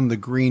around the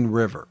Green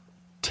River.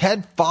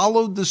 Ted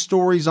followed the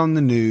stories on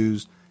the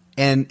news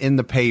and in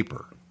the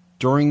paper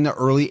during the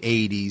early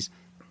 80s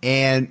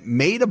and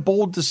made a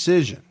bold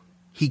decision.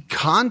 He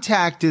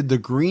contacted the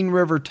Green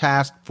River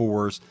Task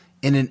Force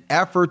in an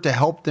effort to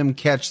help them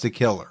catch the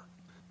killer.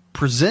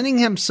 Presenting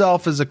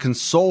himself as a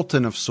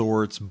consultant of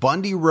sorts,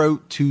 Bundy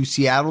wrote to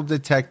Seattle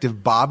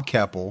detective Bob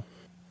Keppel,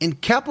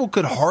 and Keppel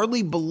could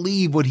hardly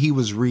believe what he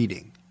was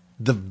reading.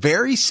 The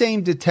very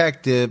same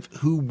detective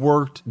who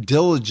worked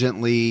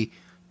diligently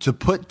to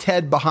put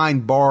Ted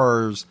behind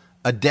bars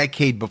a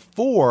decade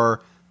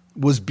before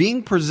was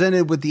being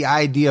presented with the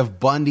idea of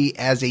Bundy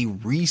as a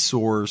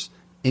resource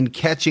in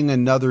catching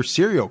another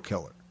serial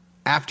killer.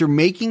 After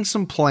making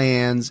some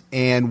plans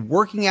and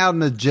working out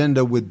an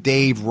agenda with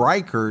Dave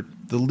Reichert,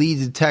 the lead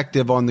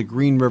detective on the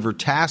Green River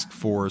Task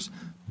Force,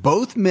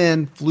 both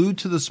men flew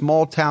to the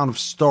small town of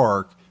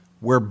Stark,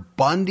 where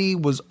Bundy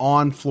was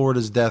on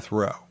Florida's death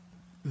row.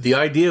 The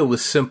idea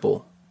was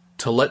simple,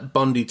 to let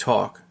Bundy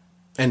talk,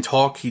 and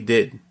talk he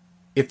did.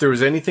 If there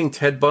was anything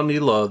Ted Bundy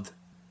loved,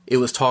 it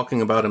was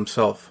talking about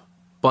himself.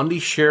 Bundy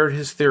shared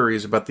his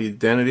theories about the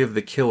identity of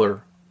the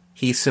killer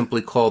he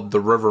simply called the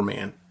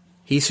Riverman.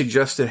 He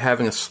suggested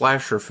having a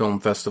slasher film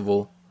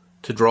festival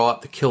to draw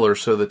out the killer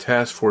so the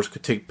task force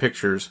could take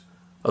pictures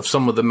of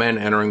some of the men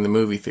entering the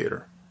movie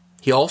theater.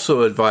 He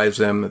also advised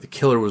them that the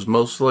killer was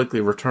most likely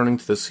returning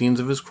to the scenes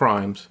of his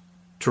crimes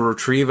to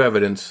retrieve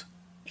evidence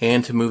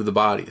and to move the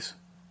bodies,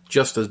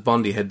 just as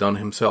Bundy had done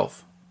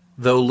himself.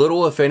 Though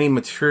little, if any,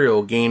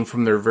 material gained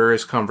from their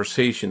various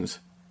conversations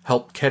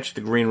helped catch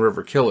the Green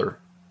River Killer,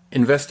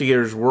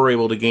 investigators were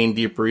able to gain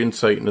deeper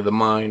insight into the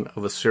mind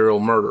of a serial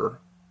murderer.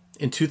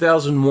 In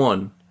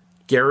 2001,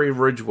 Gary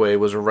Ridgway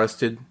was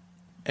arrested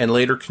and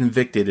later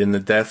convicted in the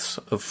deaths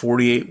of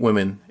 48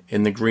 women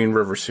in the Green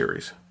River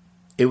series.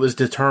 It was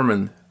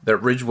determined that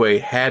Ridgway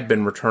had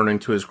been returning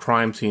to his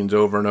crime scenes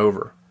over and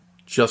over,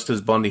 just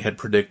as Bundy had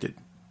predicted.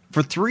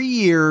 For 3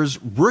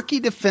 years, rookie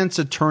defense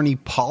attorney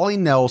Polly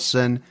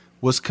Nelson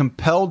was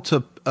compelled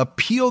to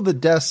appeal the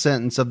death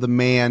sentence of the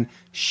man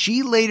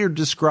she later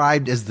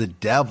described as the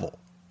devil.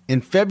 In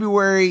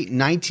February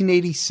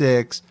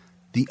 1986,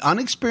 the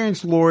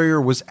unexperienced lawyer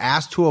was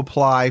asked to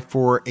apply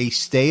for a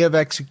stay of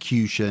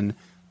execution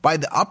by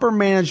the upper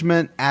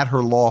management at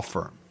her law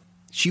firm.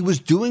 She was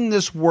doing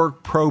this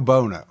work pro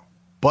bono.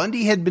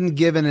 Bundy had been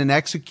given an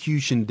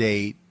execution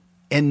date,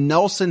 and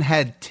Nelson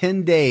had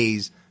 10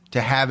 days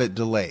to have it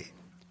delayed.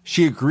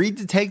 She agreed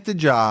to take the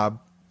job,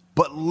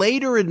 but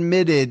later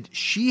admitted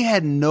she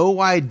had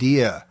no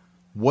idea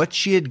what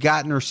she had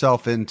gotten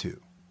herself into.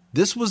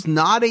 This was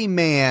not a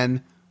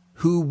man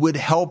who would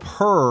help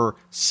her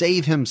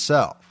save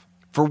himself.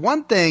 For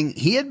one thing,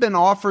 he had been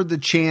offered the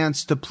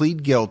chance to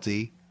plead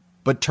guilty,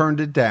 but turned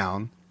it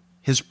down.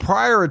 His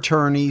prior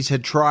attorneys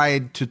had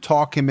tried to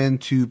talk him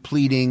into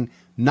pleading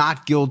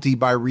not guilty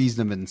by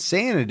reason of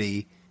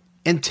insanity,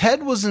 and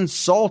Ted was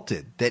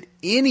insulted that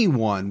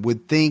anyone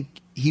would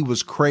think he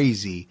was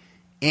crazy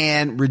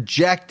and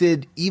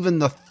rejected even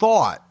the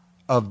thought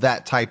of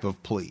that type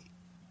of plea.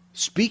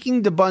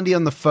 Speaking to Bundy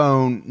on the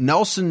phone,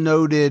 Nelson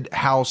noted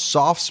how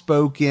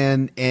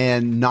soft-spoken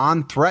and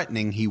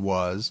non-threatening he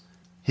was.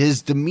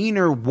 His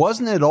demeanor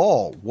wasn't at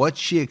all what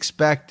she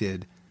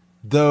expected,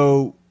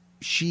 though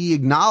she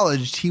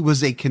acknowledged he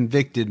was a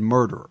convicted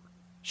murderer.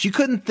 She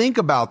couldn't think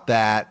about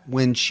that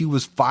when she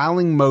was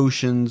filing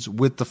motions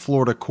with the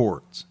Florida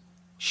courts.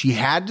 She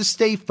had to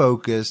stay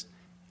focused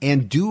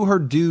and do her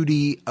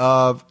duty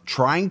of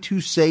trying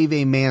to save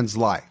a man's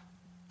life.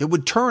 It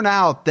would turn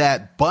out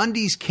that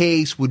Bundy's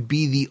case would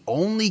be the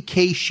only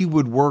case she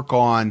would work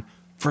on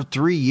for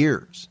 3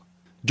 years.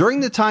 During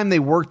the time they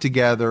worked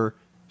together,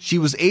 she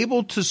was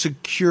able to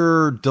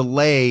secure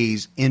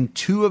delays in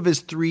 2 of his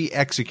 3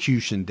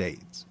 execution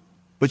dates.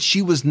 But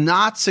she was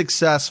not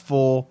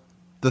successful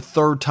the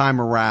third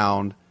time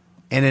around,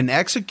 and an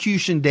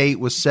execution date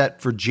was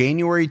set for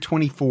January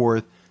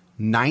 24th,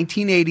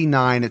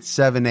 1989 at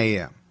 7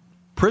 a.m.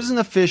 Prison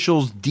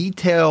officials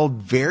detailed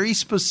very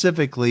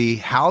specifically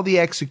how the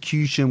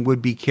execution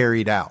would be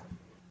carried out.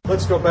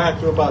 Let's go back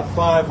to about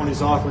 5 when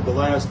he's offered the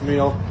last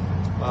meal.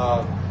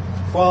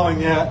 Following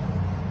that,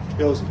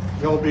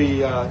 he'll be,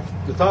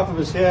 the top of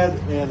his head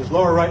and his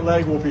lower right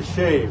leg will be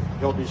shaved.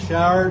 He'll be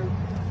showered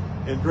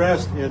and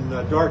dressed in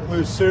a dark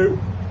blue suit,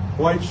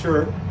 white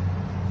shirt.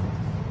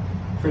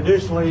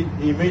 Traditionally,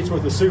 he meets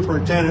with the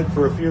superintendent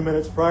for a few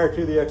minutes prior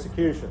to the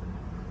execution.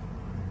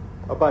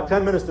 About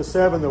 10 minutes to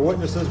 7, the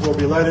witnesses will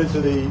be led into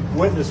the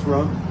witness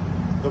room.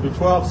 There'll be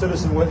 12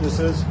 citizen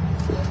witnesses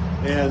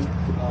and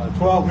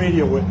 12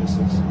 media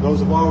witnesses. Those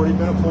have already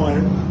been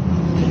appointed.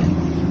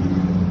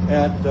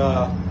 At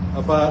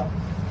about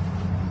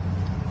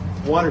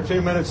 1 or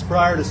 2 minutes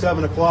prior to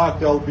 7 o'clock,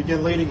 they'll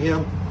begin leading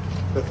him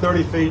to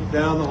 30 feet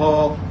down the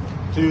hall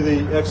to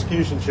the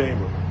execution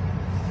chamber.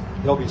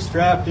 He'll be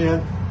strapped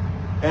in,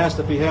 asked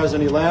if he has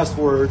any last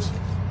words.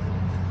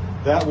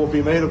 That will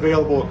be made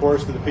available, of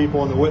course, to the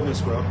people in the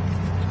witness room.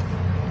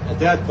 At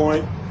that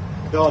point,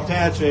 they'll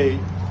attach a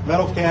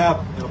metal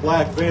cap and a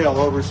black veil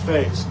over his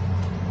face.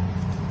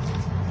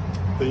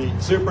 The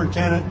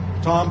superintendent,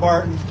 Tom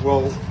Barton,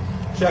 will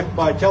check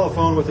by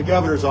telephone with the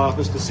governor's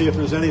office to see if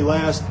there's any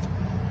last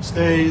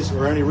stays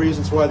or any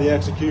reasons why the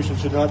execution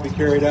should not be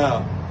carried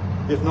out.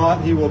 If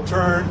not, he will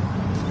turn,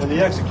 and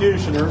the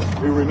executioner,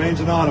 who remains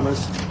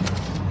anonymous,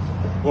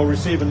 will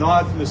receive a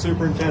nod from the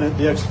superintendent.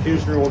 The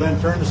executioner will then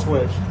turn the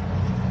switch.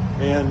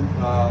 And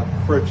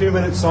for a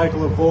 2-minute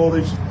cycle of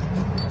voltage,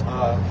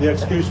 the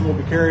execution will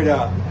be carried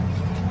out.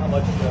 How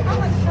much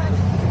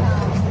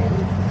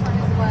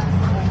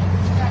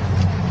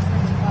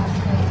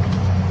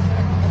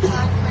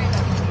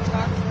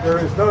There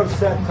is no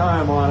set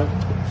time on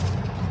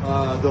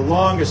it. The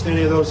longest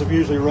any of those have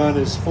usually run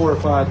is 4 or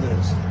 5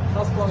 minutes.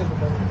 How strong is the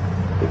voltage?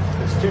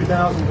 It's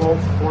 2,000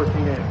 volts,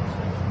 14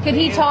 amps. Could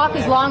he talk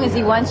as long as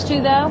he wants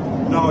to, though?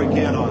 No, he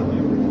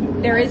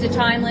cannot. There is a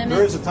time limit?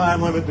 There is a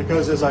time limit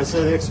because, as I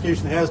said, the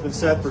execution has been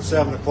set for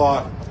 7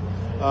 o'clock.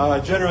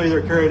 Generally,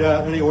 they're carried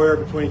out anywhere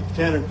between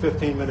 10 and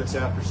 15 minutes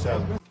after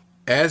 7.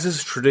 As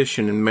is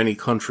tradition in many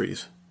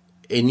countries,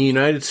 in the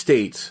United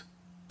States,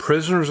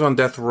 prisoners on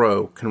death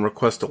row can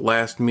request a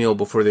last meal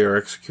before they are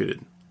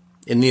executed.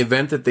 In the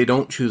event that they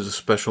don't choose a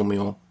special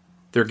meal,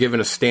 they're given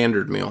a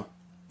standard meal.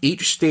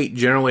 Each state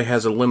generally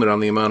has a limit on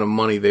the amount of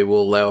money they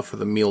will allow for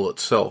the meal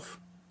itself.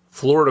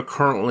 Florida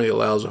currently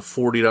allows a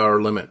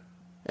 $40 limit,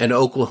 and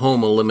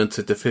Oklahoma limits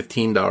it to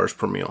 $15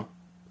 per meal.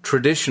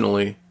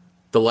 Traditionally,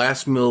 the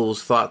last meal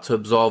was thought to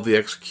absolve the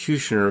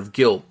executioner of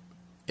guilt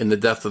in the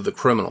death of the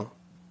criminal.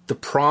 The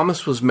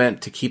promise was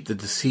meant to keep the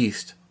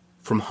deceased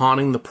from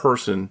haunting the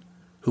person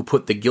who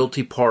put the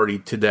guilty party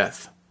to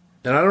death.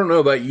 And I don't know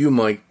about you,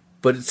 Mike,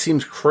 but it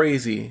seems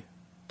crazy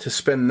to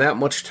spend that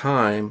much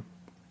time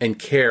and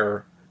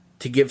care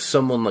to give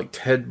someone like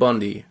Ted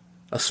Bundy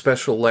a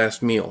special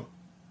last meal.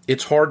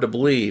 It's hard to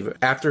believe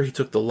after he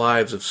took the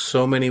lives of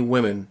so many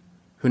women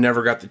who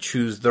never got to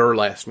choose their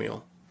last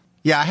meal.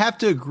 Yeah, I have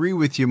to agree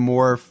with you,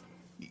 Morph.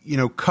 You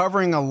know,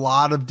 covering a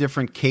lot of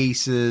different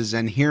cases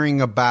and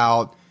hearing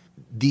about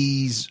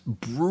these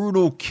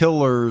brutal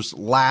killers'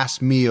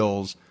 last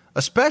meals,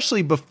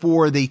 especially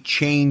before they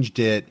changed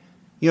it.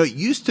 You know, it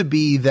used to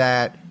be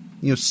that,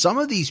 you know, some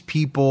of these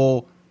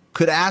people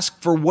could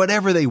ask for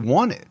whatever they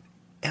wanted.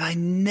 And I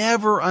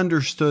never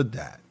understood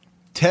that.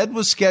 Ted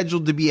was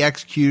scheduled to be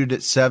executed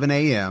at 7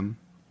 a.m.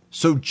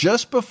 So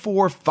just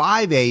before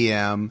 5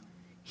 a.m.,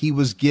 he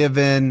was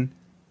given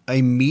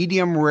a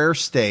medium rare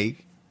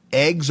steak,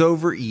 eggs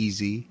over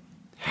easy,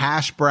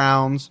 hash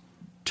browns,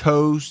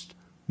 toast,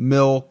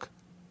 milk,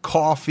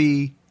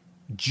 coffee,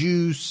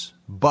 juice,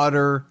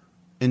 butter,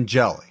 and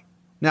jelly.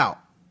 Now,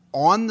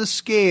 on the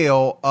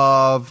scale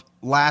of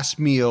last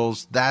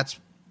meals, that's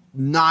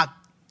not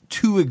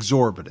too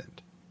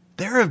exorbitant.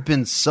 There have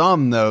been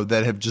some, though,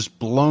 that have just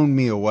blown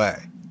me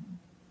away.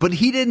 But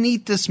he didn't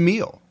eat this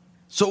meal,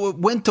 so it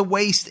went to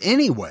waste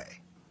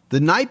anyway. The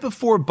night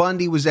before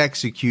Bundy was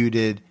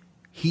executed,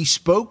 he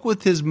spoke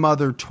with his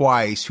mother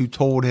twice, who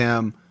told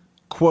him,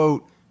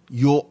 quote,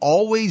 "You'll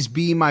always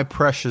be my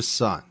precious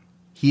son."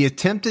 He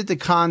attempted to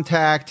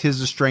contact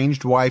his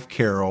estranged wife,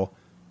 Carol,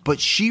 but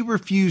she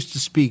refused to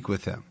speak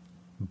with him.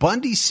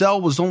 Bundy's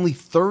cell was only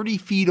 30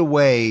 feet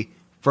away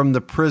from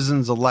the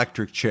prison's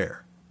electric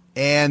chair.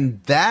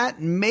 And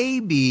that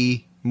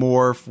maybe,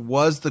 Morph,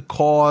 was the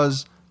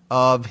cause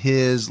of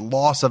his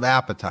loss of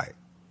appetite.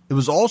 It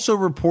was also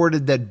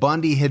reported that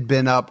Bundy had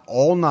been up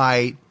all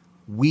night,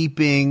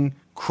 weeping,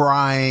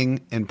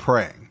 crying, and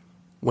praying.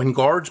 When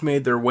guards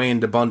made their way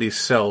into Bundy's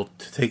cell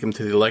to take him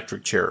to the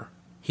electric chair,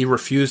 he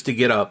refused to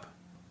get up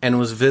and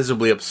was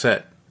visibly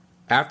upset.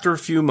 After a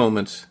few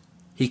moments,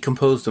 he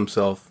composed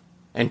himself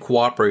and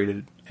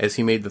cooperated as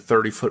he made the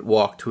 30-foot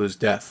walk to his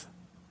death.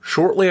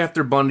 Shortly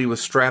after Bundy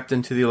was strapped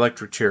into the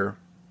electric chair,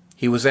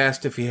 he was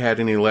asked if he had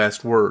any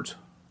last words.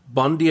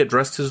 Bundy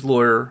addressed his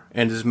lawyer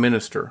and his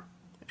minister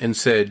and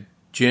said,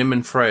 "Jim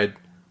and Fred,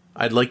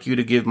 I'd like you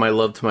to give my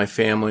love to my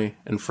family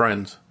and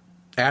friends."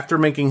 After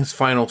making his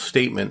final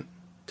statement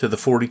to the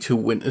 42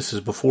 witnesses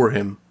before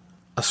him,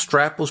 a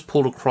strap was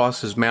pulled across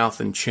his mouth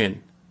and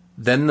chin.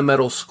 Then the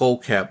metal skull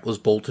cap was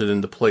bolted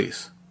into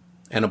place,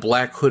 and a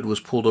black hood was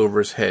pulled over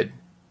his head.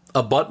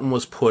 A button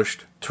was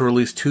pushed to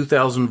release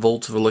 2,000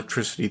 volts of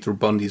electricity through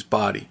Bundy's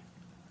body.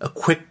 A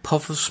quick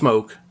puff of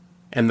smoke,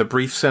 and the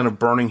brief scent of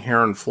burning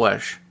hair and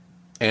flesh,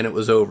 and it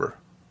was over.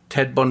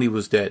 Ted Bundy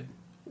was dead.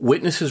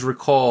 Witnesses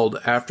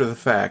recalled, after the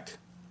fact,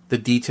 the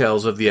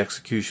details of the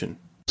execution.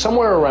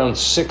 Somewhere around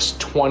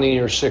 6:20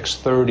 or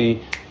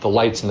 6:30, the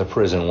lights in the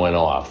prison went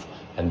off,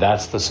 and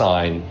that's the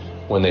sign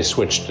when they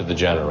switched to the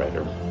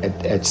generator.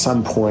 At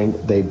some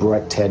point, they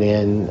brought Ted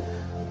in,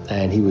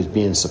 and he was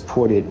being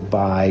supported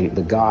by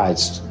the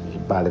guards.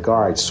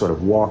 Sort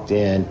of walked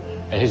in.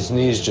 And his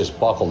knees just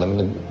buckled. I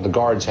mean, the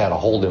guards had to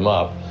hold him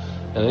up.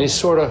 And then he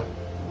sort of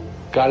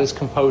got his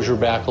composure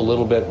back a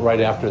little bit right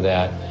after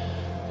that,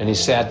 and he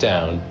sat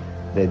down.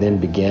 They then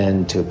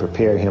began to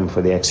prepare him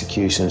for the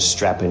execution,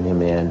 strapping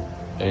him in.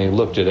 And he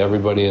looked at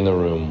everybody in the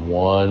room,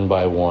 one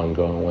by one,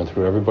 went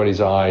through everybody's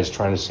eyes,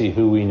 trying to see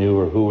who he knew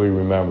or who he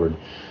remembered.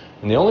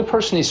 And the only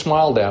person he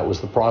smiled at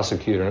was the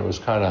prosecutor, and it was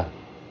kind of,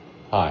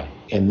 "Hi."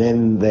 And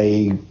then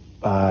they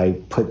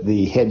put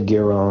the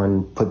headgear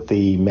on, put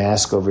the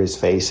mask over his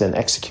face, and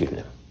executed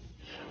him.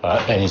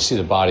 And you see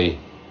the body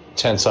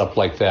tense up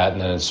like that,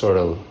 and then it sort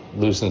of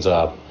loosens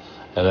up.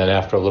 And then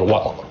after a little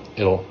while,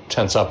 it'll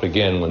tense up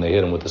again when they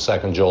hit him with the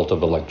second jolt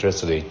of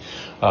electricity.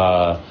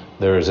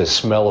 There is a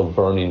smell of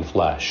burning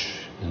flesh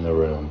in the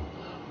room,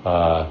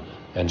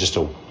 and just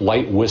a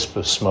light wisp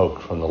of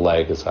smoke from the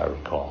leg, as I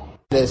recall.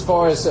 As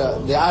far as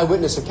the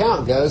eyewitness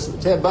account goes,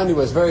 Ted Bundy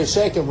was very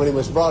shaken when he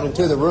was brought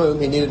into the room.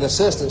 He needed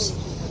assistance.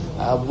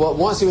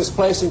 Once he was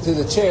placed into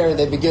the chair,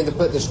 they began to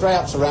put the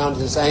straps around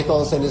his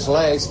ankles and his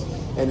legs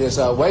and his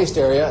waist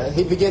area.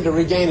 He began to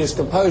regain his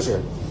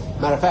composure.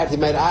 Matter of fact, he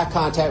made eye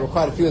contact with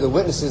quite a few of the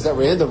witnesses that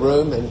were in the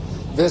room and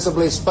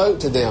visibly spoke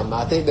to them.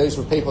 I think those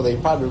were people that he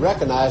probably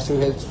recognized who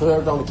had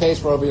served on the case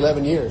for over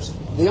 11 years.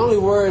 The only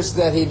words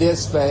that he did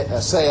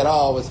say at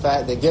all was the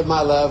fact that give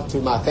my love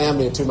to my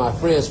family and to my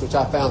friends, which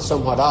I found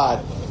somewhat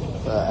odd.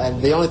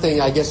 And the only thing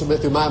I guess that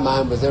went through my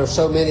mind was there were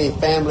so many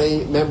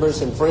family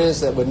members and friends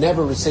that would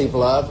never receive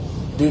love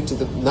due to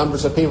the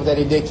numbers of people that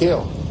he did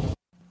kill.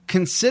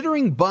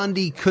 Considering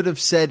Bundy could have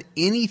said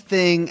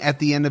anything at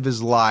the end of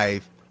his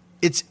life,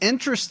 it's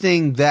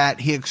interesting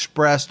that he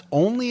expressed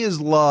only his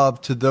love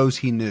to those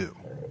he knew.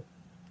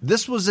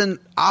 This was in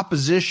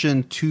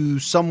opposition to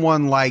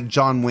someone like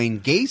John Wayne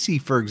Gacy,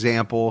 for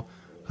example,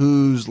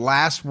 whose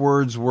last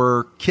words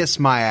were, "Kiss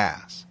my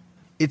ass."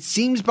 It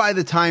seems by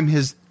the time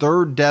his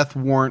third death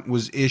warrant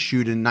was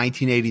issued in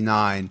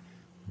 1989,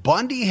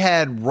 Bundy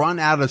had run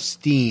out of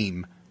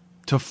steam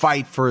to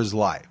fight for his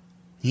life.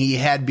 He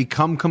had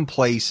become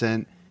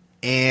complacent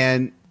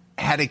and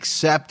had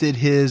accepted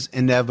his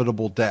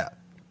inevitable death.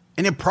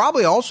 And it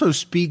probably also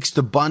speaks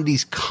to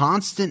Bundy's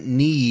constant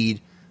need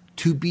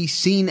to be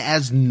seen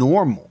as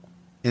normal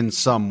in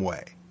some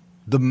way.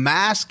 The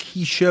mask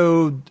he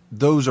showed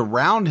those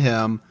around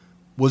him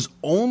was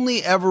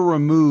only ever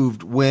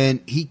removed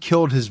when he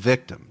killed his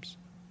victims.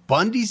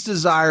 Bundy's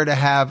desire to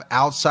have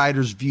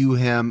outsiders view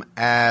him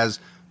as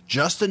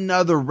just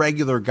another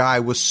regular guy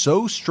was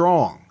so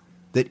strong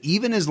that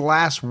even his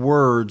last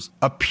words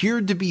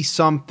appeared to be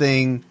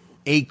something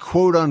a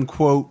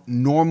quote-unquote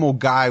normal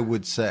guy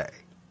would say.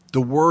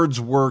 The words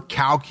were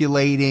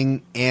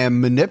calculating and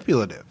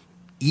manipulative,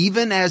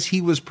 even as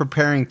he was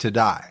preparing to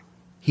die.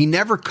 He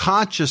never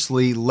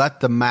consciously let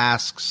the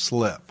mask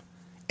slip.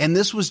 And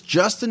this was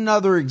just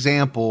another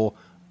example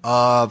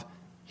of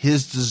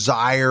his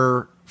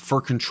desire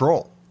for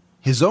control.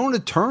 His own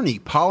attorney,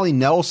 Polly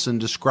Nelson,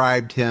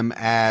 described him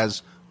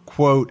as,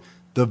 quote,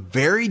 the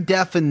very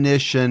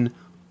definition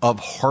of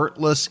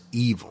heartless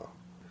evil.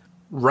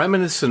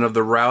 Reminiscent of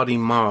the rowdy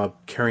mob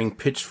carrying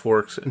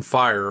pitchforks and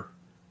fire,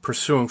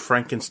 pursuing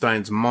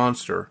Frankenstein's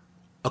monster,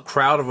 a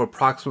crowd of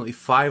approximately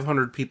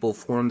 500 people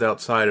formed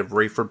outside of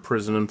Rayford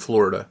Prison in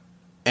Florida,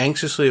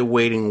 anxiously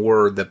awaiting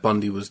word that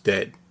Bundy was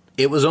dead.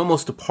 It was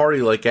almost a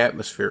party-like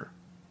atmosphere,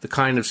 the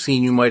kind of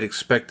scene you might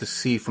expect to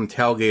see from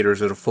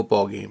tailgaters at a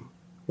football game.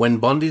 When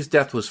Bundy's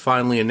death was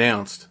finally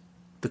announced,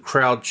 the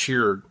crowd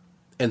cheered,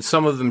 and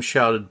some of them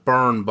shouted,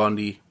 "Burn,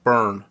 Bundy,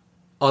 burn."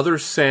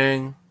 Others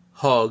sang,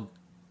 hugged,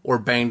 or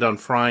banged on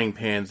frying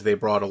pans they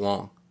brought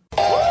along.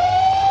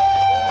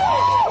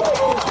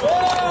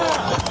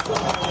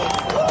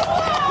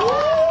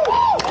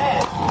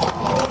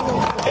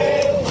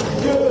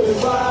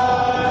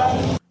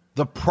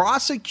 The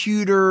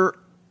prosecutor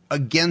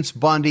against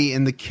Bundy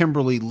in the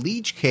Kimberly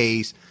Leach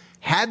case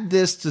had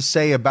this to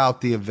say about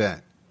the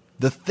event.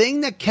 The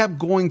thing that kept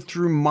going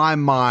through my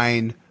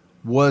mind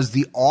was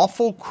the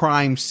awful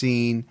crime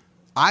scene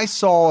I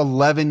saw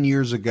 11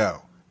 years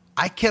ago.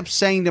 I kept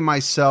saying to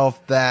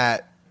myself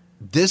that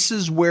this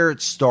is where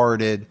it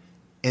started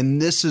and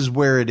this is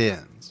where it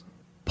ends.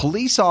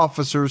 Police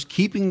officers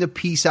keeping the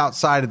peace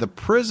outside of the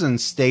prison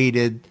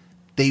stated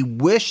they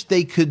wish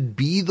they could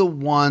be the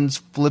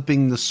ones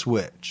flipping the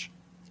switch.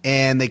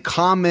 And they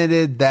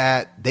commented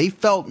that they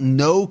felt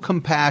no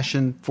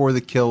compassion for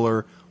the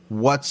killer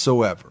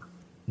whatsoever.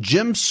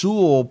 Jim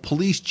Sewell,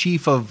 police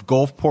chief of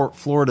Gulfport,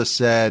 Florida,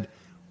 said,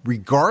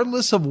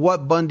 regardless of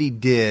what Bundy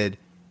did,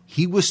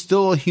 he was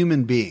still a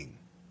human being.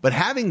 But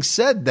having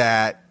said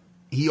that,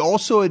 he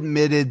also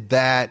admitted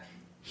that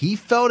he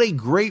felt a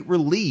great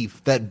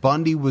relief that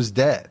Bundy was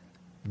dead.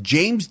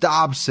 James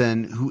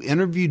Dobson, who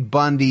interviewed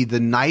Bundy the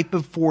night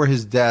before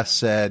his death,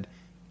 said,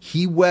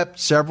 he wept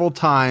several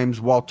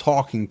times while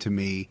talking to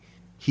me.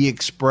 He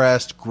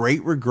expressed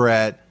great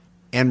regret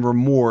and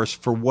remorse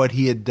for what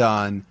he had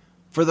done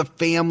for the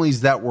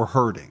families that were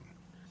hurting.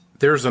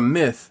 There's a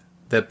myth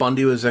that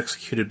Bundy was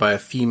executed by a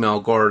female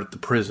guard at the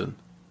prison,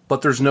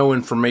 but there's no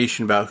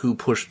information about who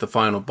pushed the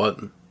final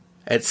button.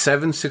 At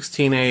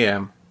 7:16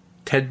 a.m.,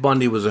 Ted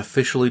Bundy was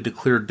officially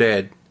declared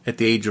dead at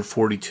the age of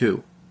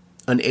 42,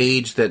 an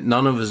age that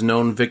none of his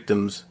known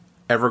victims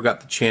ever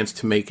got the chance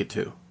to make it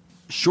to.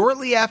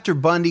 Shortly after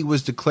Bundy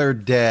was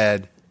declared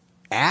dead,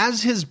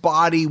 as his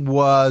body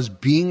was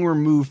being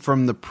removed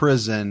from the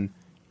prison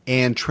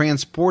and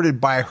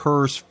transported by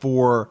hearse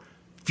for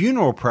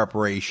funeral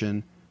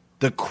preparation,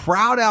 the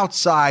crowd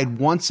outside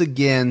once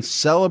again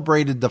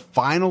celebrated the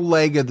final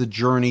leg of the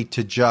journey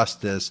to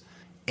justice,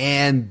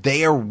 and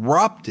they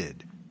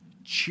erupted,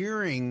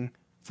 cheering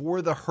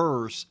for the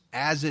hearse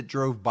as it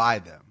drove by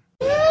them.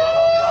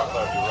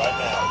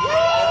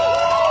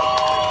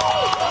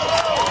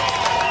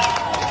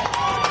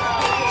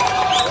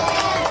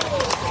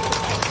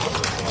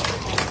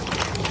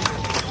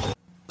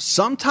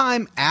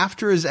 Sometime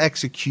after his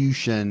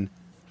execution,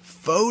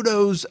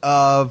 photos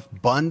of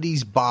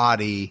Bundy's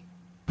body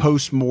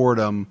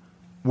post-mortem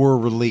were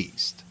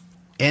released.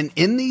 And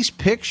in these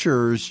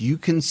pictures, you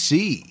can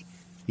see,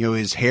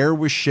 his hair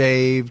was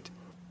shaved.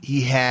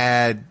 He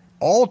had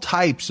all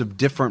types of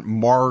different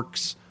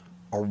marks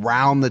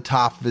around the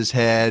top of his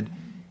head.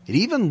 It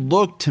even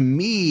looked to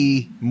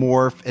me,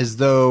 Morph, as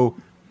though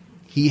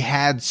he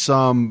had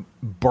some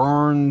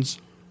burns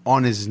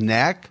on his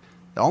neck,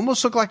 It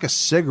almost looked like a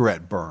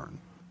cigarette burn.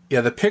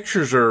 Yeah, the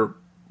pictures are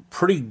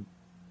pretty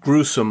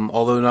gruesome,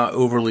 although not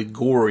overly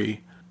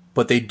gory,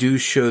 but they do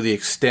show the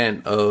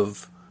extent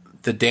of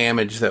the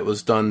damage that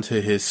was done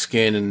to his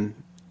skin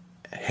and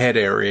head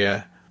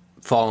area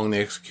following the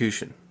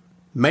execution.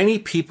 Many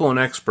people and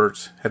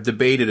experts have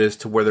debated as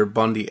to whether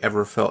Bundy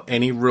ever felt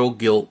any real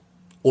guilt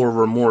or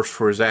remorse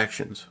for his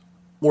actions,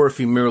 or if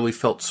he merely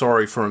felt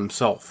sorry for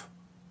himself.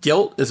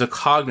 Guilt is a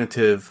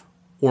cognitive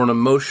or an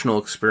emotional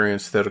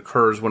experience that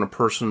occurs when a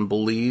person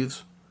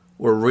believes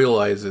or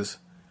realizes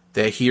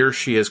that he or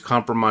she has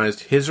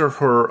compromised his or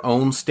her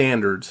own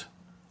standards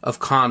of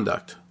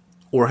conduct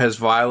or has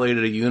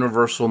violated a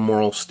universal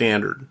moral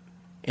standard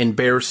and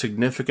bears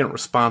significant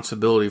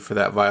responsibility for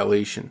that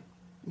violation.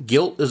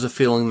 Guilt is a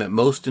feeling that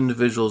most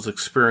individuals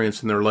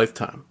experience in their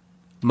lifetime.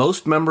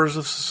 Most members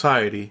of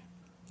society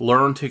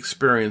learn to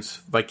experience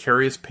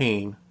vicarious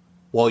pain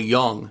while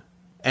young,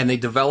 and they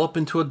develop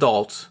into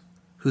adults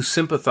who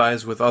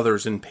sympathize with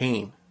others in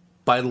pain.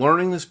 By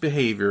learning this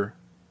behavior,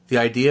 the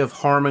idea of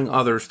harming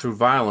others through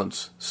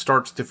violence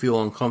starts to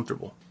feel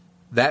uncomfortable.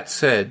 That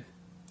said,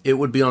 it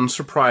would be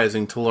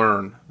unsurprising to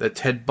learn that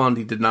Ted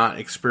Bundy did not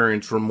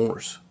experience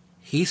remorse.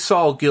 He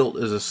saw guilt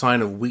as a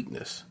sign of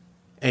weakness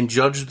and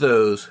judged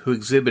those who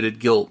exhibited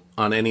guilt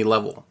on any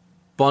level.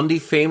 Bundy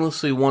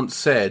famously once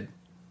said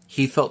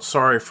he felt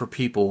sorry for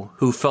people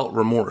who felt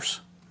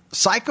remorse.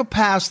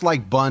 Psychopaths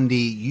like Bundy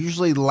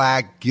usually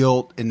lack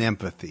guilt and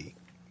empathy.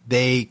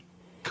 They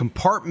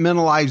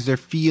compartmentalize their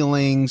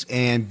feelings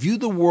and view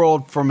the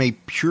world from a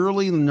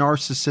purely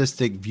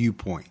narcissistic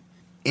viewpoint.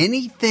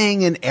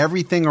 Anything and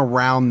everything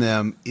around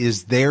them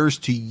is theirs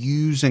to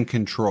use and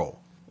control.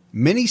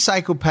 Many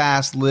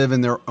psychopaths live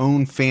in their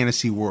own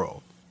fantasy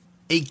world.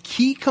 A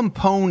key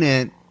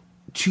component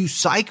to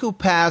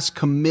psychopaths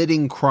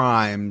committing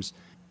crimes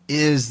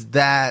is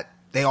that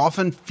they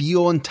often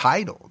feel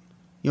entitled.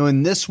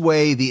 In this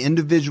way, the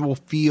individual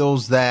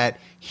feels that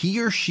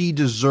he or she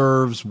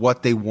deserves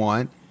what they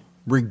want,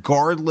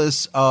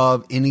 regardless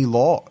of any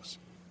laws.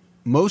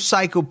 Most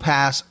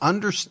psychopaths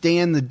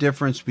understand the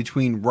difference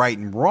between right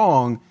and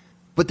wrong,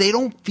 but they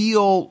don't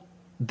feel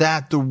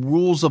that the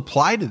rules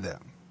apply to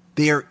them.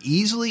 They are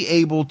easily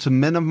able to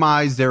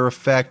minimize their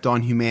effect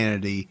on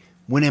humanity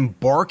when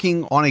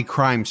embarking on a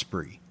crime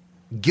spree.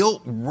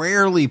 Guilt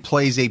rarely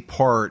plays a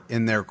part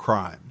in their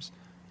crimes.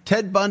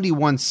 Ted Bundy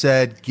once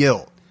said,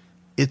 "Guilt,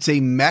 it's a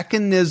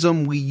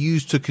mechanism we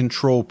use to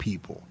control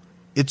people.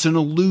 It's an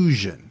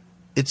illusion.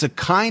 It's a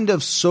kind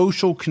of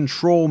social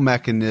control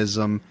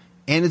mechanism,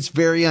 and it's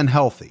very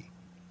unhealthy."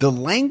 The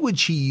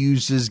language he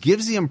uses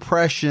gives the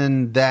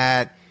impression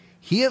that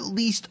he at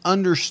least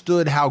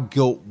understood how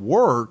guilt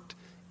worked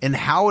and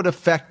how it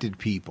affected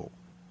people.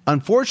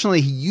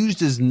 Unfortunately, he used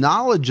his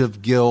knowledge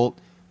of guilt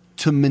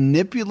to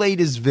manipulate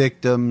his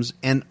victims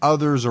and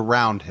others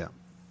around him.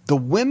 The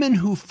women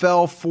who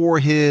fell for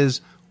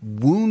his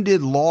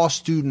wounded law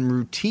student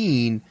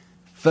routine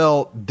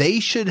felt they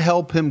should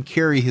help him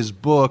carry his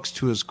books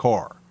to his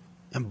car.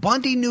 And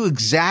Bundy knew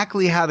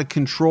exactly how to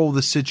control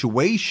the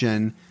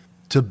situation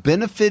to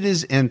benefit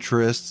his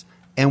interests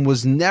and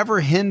was never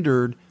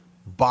hindered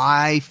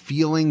by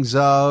feelings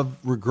of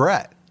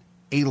regret.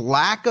 A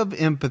lack of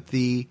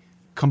empathy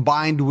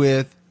combined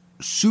with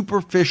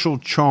superficial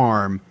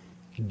charm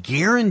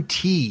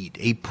guaranteed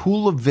a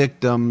pool of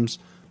victims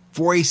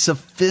for a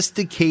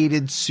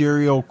sophisticated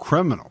serial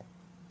criminal.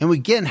 And we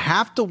again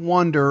have to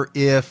wonder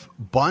if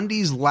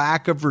Bundy's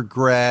lack of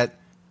regret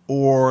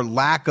or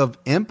lack of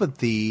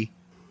empathy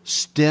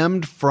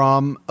stemmed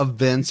from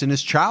events in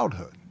his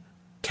childhood.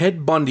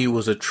 Ted Bundy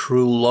was a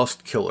true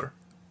lust killer.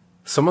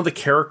 Some of the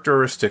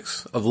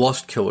characteristics of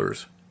lust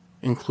killers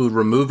include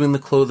removing the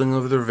clothing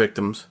of their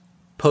victims,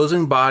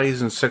 posing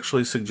bodies in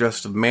sexually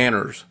suggestive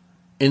manners,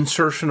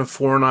 insertion of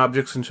foreign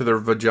objects into their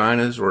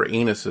vaginas or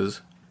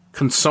anuses,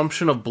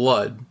 consumption of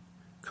blood,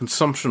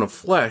 consumption of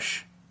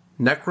flesh,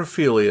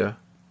 necrophilia,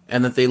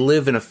 and that they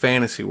live in a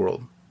fantasy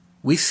world.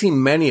 We see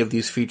many of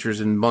these features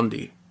in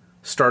Bundy,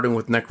 starting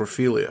with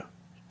necrophilia.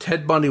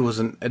 Ted Bundy was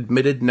an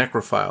admitted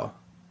necrophile.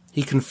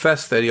 He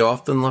confessed that he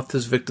often left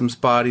his victims'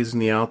 bodies in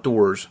the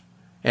outdoors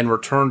and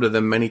returned to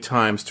them many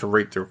times to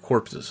rape their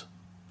corpses.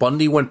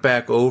 Bundy went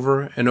back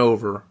over and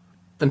over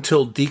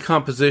until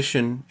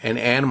decomposition and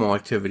animal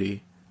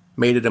activity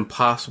made it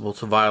impossible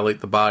to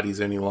violate the bodies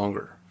any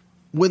longer.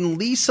 When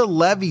Lisa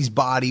Levy's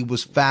body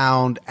was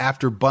found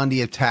after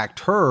Bundy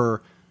attacked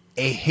her,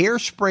 a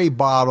hairspray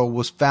bottle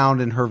was found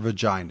in her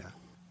vagina.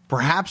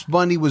 Perhaps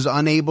Bundy was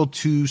unable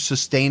to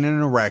sustain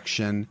an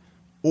erection,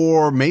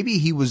 or maybe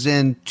he was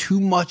in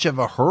too much of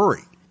a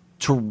hurry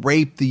to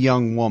rape the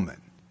young woman.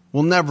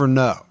 We'll never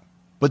know.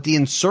 But the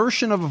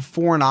insertion of a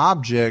foreign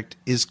object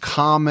is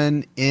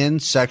common in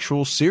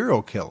sexual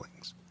serial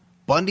killings.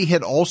 Bundy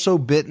had also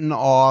bitten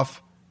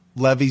off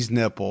Levy's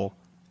nipple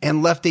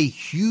and left a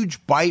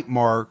huge bite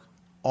mark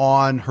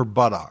on her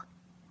buttock.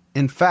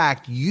 In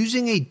fact,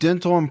 using a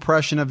dental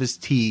impression of his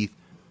teeth,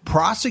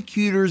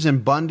 prosecutors in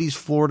Bundy's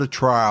Florida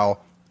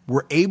trial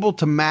were able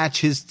to match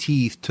his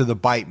teeth to the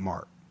bite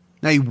mark.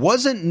 Now, he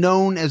wasn't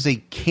known as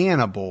a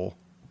cannibal,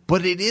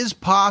 But it is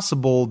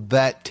possible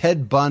that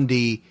Ted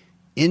Bundy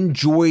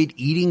enjoyed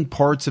eating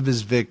parts of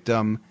his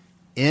victim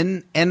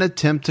in an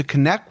attempt to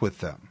connect with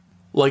them.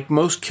 Like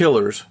most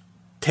killers,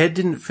 Ted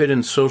didn't fit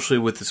in socially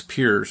with his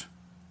peers,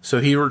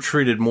 so he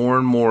retreated more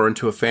and more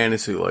into a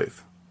fantasy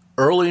life.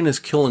 Early in his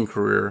killing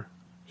career,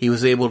 he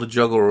was able to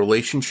juggle a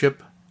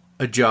relationship,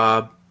 a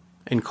job,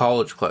 and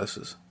college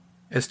classes.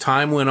 As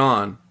time went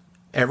on,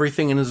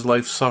 everything in his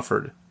life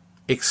suffered,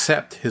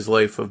 except his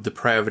life of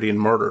depravity and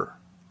murder.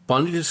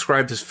 Bundy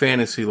described his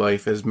fantasy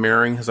life as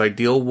marrying his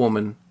ideal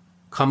woman,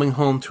 coming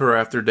home to her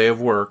after a day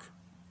of work,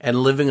 and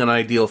living an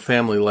ideal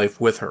family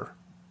life with her.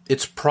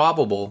 It's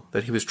probable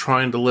that he was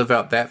trying to live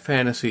out that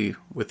fantasy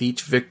with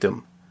each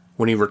victim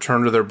when he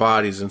returned to their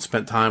bodies and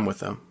spent time with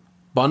them.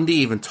 Bundy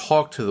even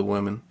talked to the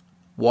women,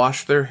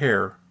 washed their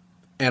hair,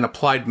 and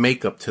applied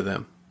makeup to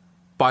them.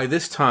 By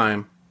this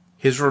time,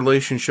 his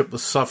relationship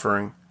was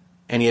suffering,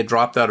 and he had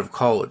dropped out of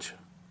college.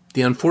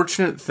 The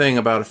unfortunate thing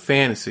about a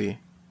fantasy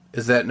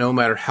is that no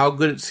matter how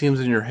good it seems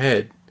in your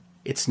head,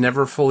 it's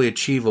never fully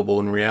achievable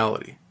in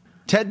reality.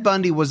 Ted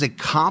Bundy was a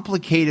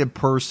complicated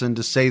person,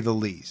 to say the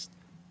least.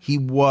 He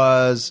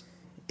was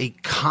a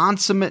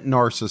consummate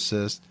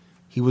narcissist.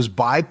 He was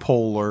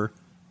bipolar.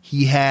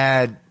 He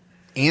had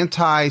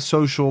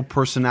antisocial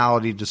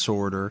personality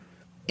disorder.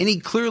 And he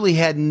clearly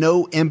had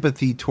no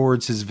empathy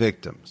towards his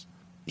victims.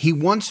 He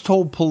once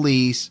told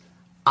police,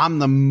 "I'm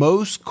the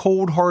most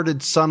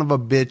cold-hearted son of a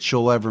bitch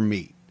you'll ever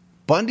meet."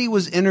 Bundy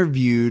was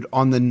interviewed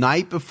on the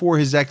night before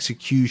his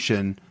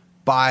execution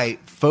by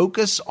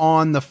Focus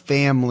on the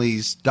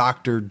Family's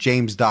Dr.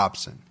 James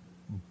Dobson.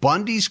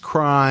 Bundy's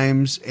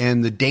crimes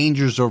and the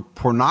dangers of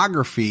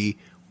pornography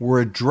were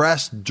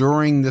addressed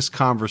during this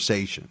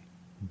conversation.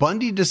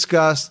 Bundy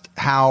discussed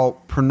how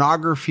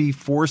pornography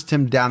forced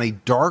him down a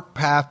dark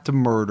path to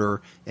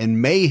murder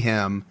and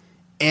mayhem,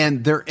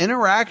 and their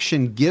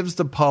interaction gives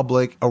the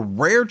public a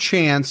rare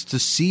chance to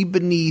see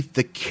beneath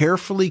the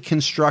carefully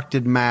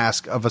constructed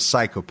mask of a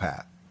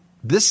psychopath.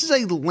 This is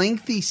a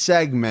lengthy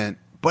segment,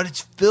 but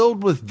it's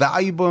filled with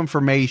valuable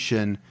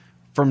information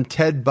from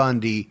Ted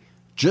Bundy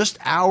just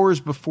hours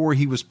before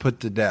he was put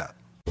to death.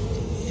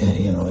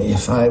 You know,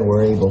 if I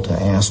were able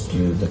to ask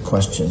you the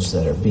questions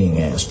that are being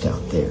asked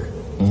out there,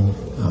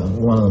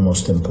 one of the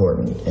most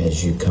important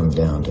as you come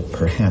down to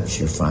perhaps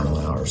your final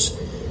hours,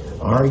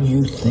 are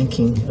you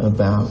thinking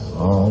about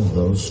all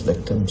those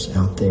victims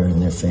out there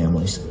and their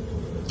families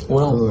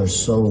who are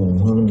so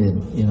wounded,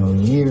 you know,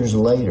 years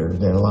later,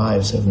 their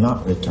lives have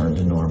not returned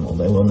to normal.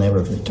 They will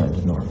never return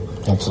to normal.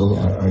 Absolutely.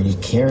 Are you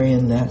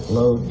carrying that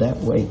load, that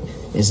weight?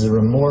 Is the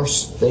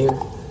remorse there?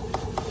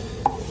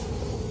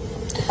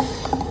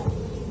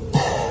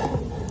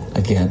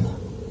 Again,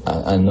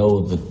 I know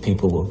that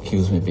people will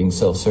accuse me of being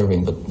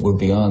self-serving, but we're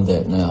beyond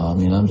that now. I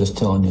mean, I'm just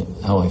telling you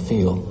how I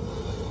feel.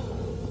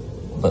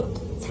 But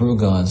through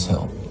God's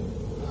help,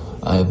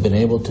 I've been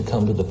able to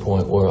come to the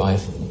point where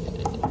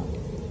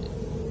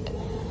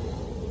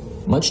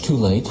much too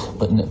late,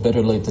 but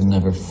better late than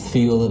never,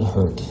 feel the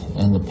hurt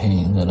and the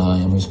pain that I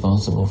am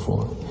responsible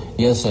for.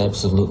 Yes,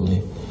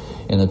 absolutely.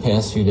 In the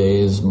past few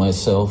days,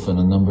 myself and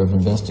a number of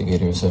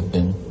investigators have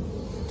been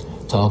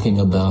talking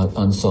about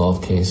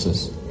unsolved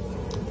cases,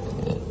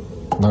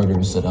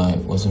 murders that I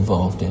was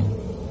involved in.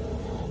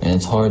 And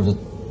it's hard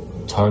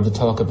to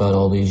talk about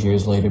all these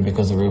years later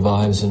because it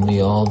revives in me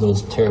all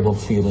those terrible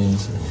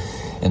feelings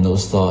and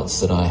those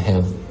thoughts that I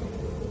have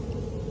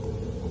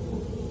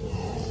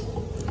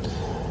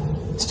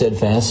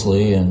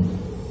steadfastly and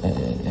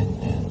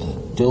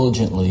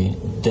diligently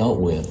dealt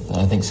with,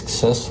 I think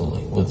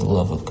successfully, with the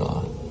love of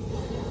God.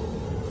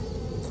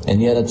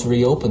 And yet it's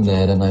reopened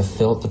that, and I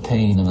felt the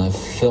pain and I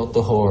felt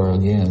the horror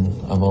again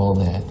of all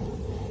that.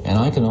 And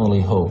I can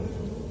only hope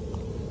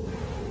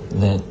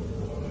that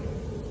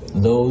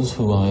those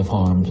who I've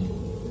harmed,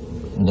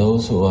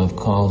 those who I've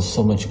caused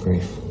so much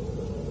grief,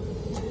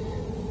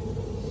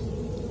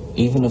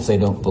 even if they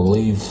don't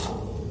believe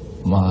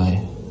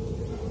my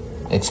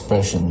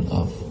expression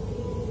of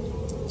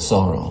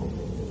sorrow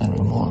and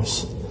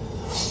remorse,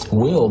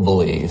 will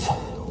believe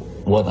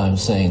what I'm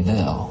saying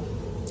now,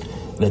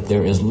 that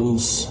there is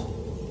loose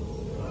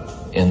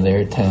in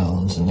their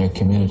towns and their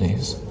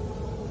communities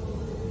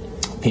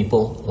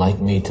people like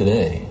me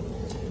today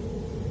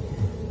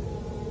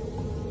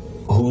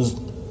whose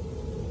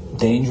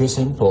dangerous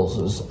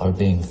impulses are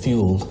being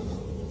fueled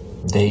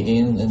day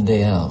in and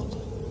day out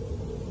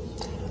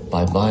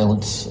by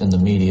violence in the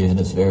media in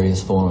its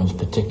various forms,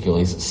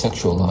 particularly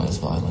sexualized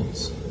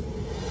violence.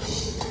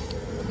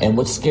 And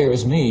what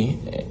scares me,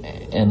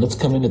 and let's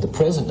come into the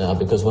present now,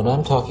 because what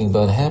I'm talking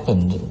about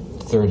happened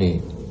 20,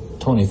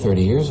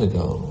 30 years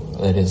ago,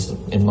 that is,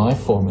 in my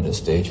formative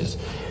stages.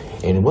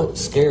 And what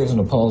scares and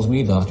appalls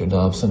me, Dr.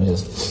 Dobson,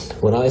 is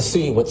when I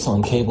see what's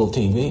on cable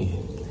TV,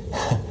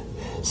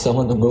 some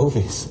of the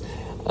movies,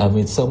 I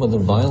mean, some of the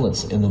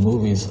violence in the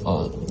movies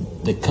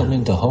that come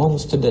into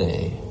homes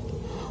today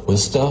with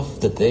stuff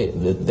that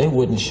they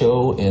wouldn't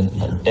show in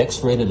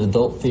X-rated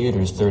adult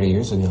theaters 30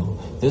 years ago.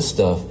 This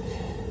stuff...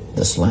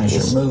 The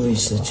slasher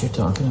movies that you're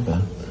talking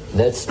about.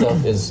 That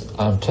stuff is,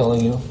 I'm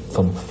telling you,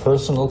 from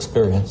personal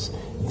experience,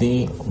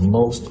 the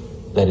most,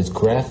 that is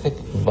graphic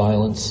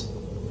violence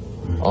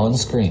on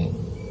screen,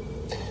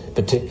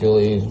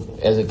 particularly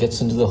as it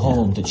gets into the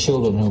home to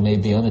children who may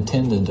be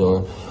unattended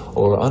or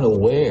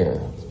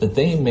unaware that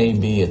they may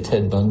be a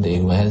Ted Bundy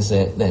who has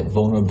that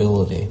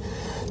vulnerability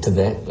to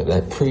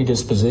that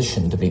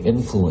predisposition to be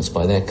influenced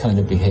by that kind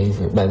of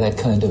behavior, by that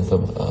kind of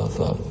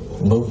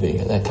movie,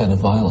 that kind of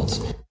violence.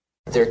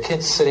 There are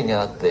kids sitting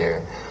out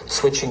there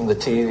switching the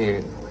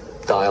TV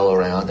dial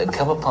around and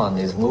come upon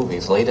these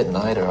movies late at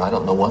night, or I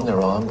don't know when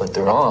they're on, but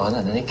they're on,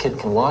 and any kid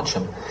can watch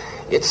them.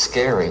 It's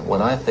scary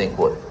when I think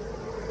what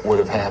would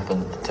have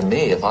happened to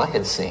me if I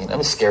had seen. I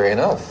mean, scary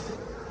enough.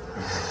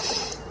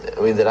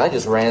 I mean, that I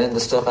just ran into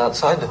stuff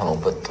outside the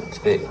home, but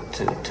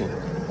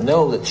to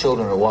know that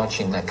children are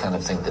watching that kind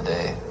of thing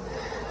today,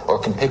 or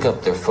can pick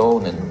up their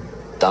phone and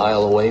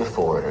dial away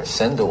for it or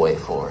send away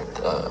for it.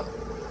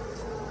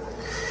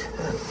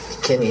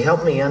 Can you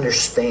help me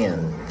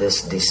understand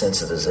this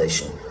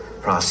desensitization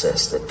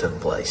process that took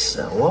place?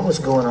 What was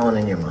going on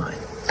in your mind?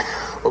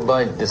 Well,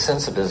 by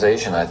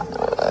desensitization, I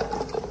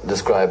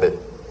describe it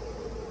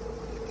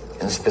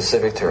in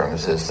specific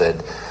terms is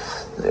that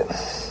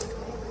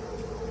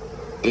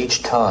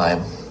each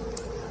time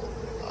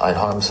I'd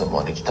harm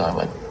someone, each time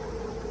I'd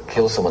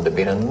kill someone, there'd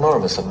be an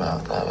enormous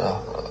amount,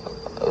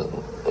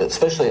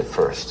 especially at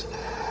first,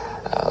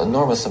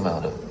 enormous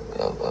amount of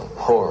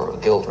horror,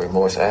 guilt,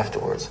 remorse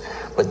afterwards.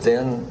 But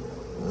then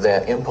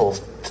that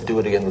impulse to do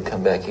it again would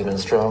come back even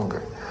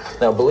stronger.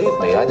 Now, believe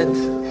me, I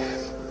didn't.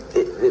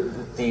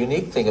 The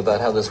unique thing about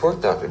how this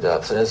worked, Dr.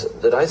 Dobson, is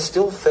that I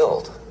still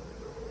felt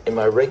in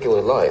my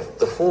regular life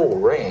the full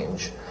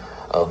range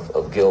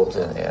of guilt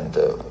and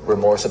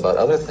remorse about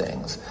other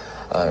things,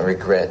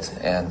 regret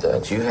and.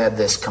 But you had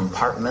this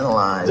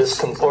compartmentalized. This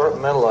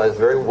compartmentalized,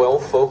 very well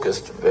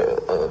focused,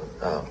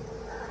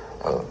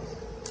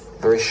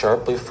 very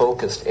sharply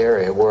focused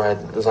area where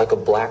it was like a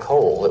black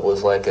hole. It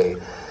was like a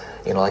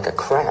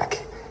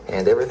crack,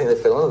 and everything that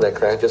fell into that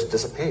crack just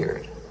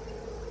disappeared.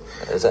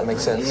 Does that make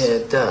sense? Yeah,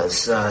 it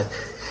does.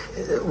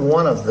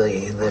 One of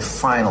the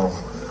final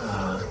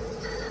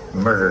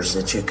murders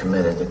that you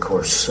committed, of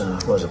course,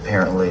 was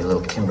apparently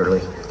little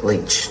Kimberly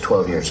Leach,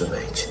 12 years of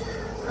age.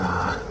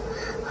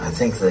 I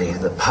think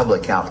the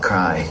public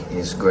outcry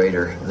is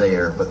greater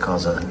there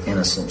because an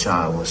innocent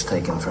child was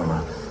taken from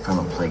a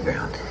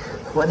playground.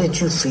 What did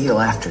you feel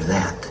after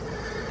that?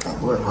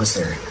 Were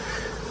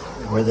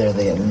there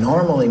the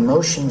normal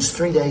emotions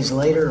 3 days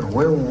later?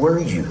 Where were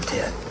you,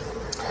 Ted?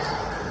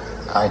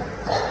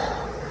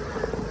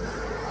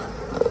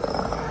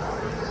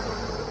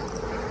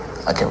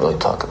 I can't really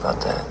talk about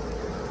that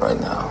right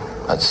now.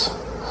 That's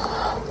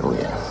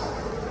weird.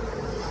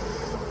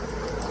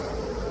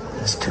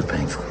 That's too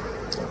painful.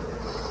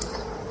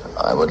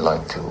 I would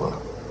like to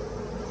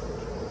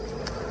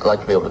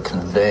be able to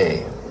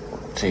convey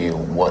to you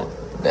what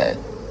that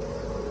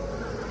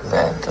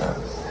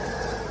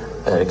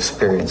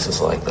experience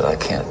is like, but I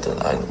can't.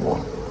 I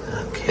won't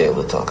be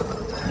able to talk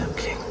about that.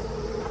 Okay.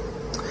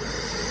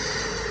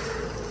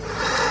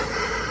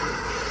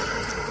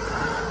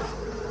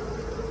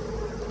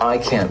 I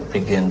can't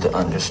begin to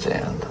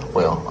understand.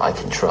 Well, I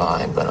can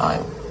try, but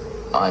I'm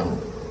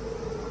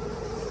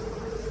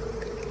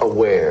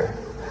aware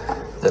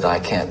that I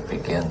can't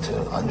begin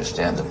to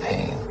understand the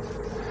pain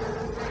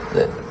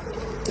that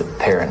the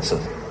parents of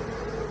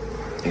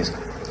these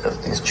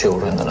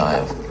children that I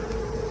have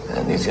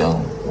and these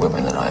young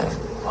women that I have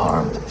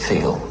harmed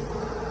feel.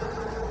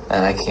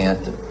 And I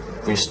can't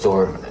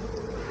restore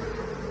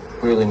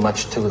really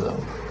much to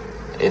them,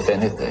 if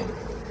anything.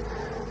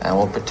 I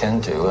won't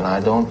pretend to, and I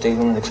don't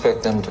even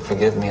expect them to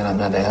forgive me, and I'm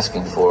not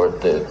asking for it.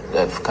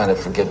 That kind of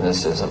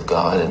forgiveness is of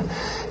God, and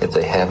if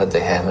they have it, they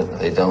have it. If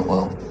they don't,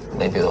 well,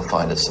 maybe they'll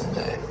find it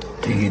someday.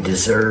 Do you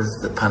deserve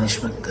the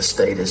punishment the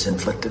state has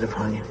inflicted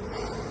upon you?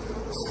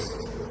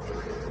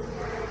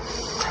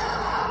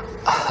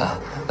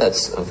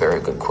 That's a very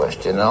good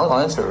question, and I'll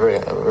answer very,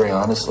 very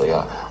honestly.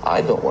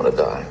 I don't want to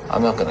die.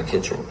 I'm not going to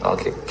kid you. I'll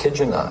kid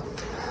you not.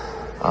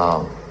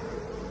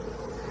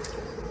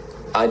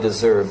 I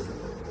deserve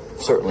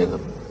certainly the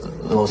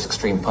most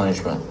extreme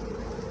punishment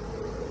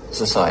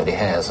society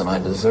has, and I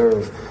think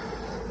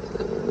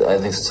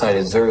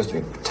society deserves to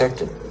be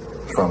protected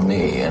from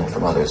me and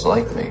from others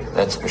like me.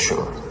 That's for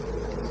sure.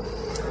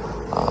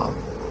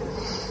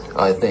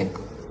 I think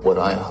what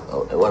I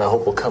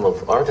hope will come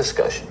of our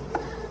discussion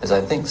is I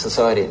think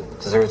society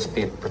deserves to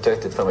be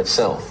protected from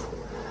itself,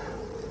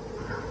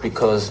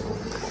 because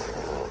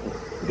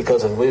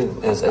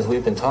as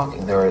we've been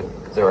talking, there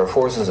are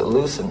forces at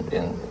loose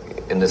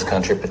in this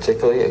country,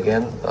 particularly,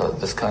 again,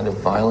 this kind of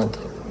violent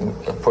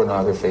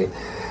pornography,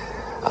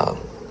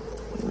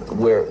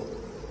 where,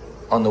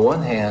 on the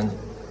one hand,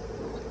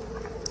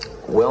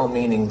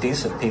 well-meaning,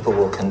 decent people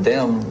will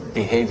condemn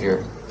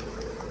behavior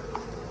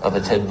of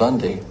a Ted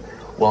Bundy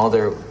while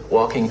they're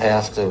walking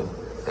past a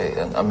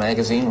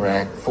magazine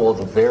rack full of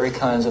the very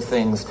kinds of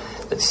things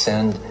that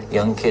send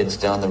young kids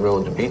down the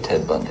road to be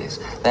Ted Bundys.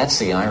 That's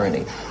the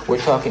irony. We're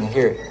talking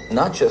here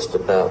not just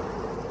about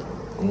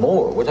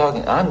more. What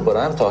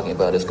I'm talking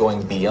about is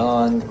going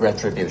beyond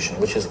retribution,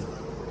 which is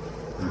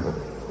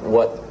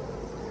what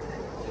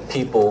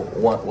people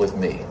want with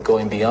me.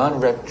 Going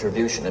beyond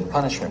retribution and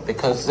punishment,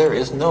 because there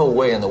is no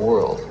way in the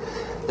world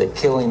that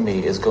killing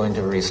me is going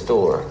to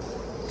restore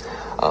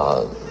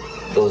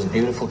those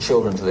beautiful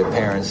children to their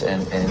parents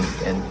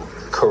and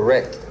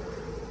correct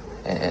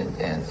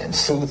and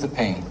soothe the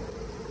pain.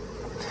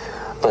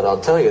 But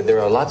I'll tell you, there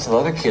are lots of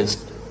other kids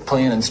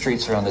playing in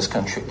streets around this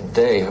country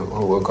today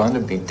who are going to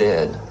be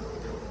dead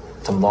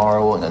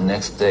tomorrow and the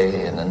next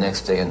day and the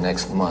next day and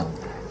next month,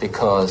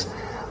 because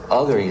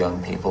other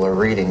young people are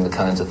reading the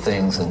kinds of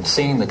things and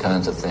seeing the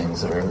kinds of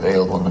things that are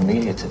available in the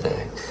media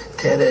today.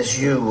 Ted,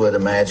 as you would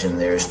imagine,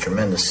 there's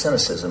tremendous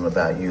cynicism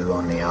about you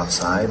on the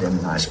outside,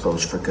 and I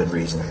suppose for good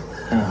reason.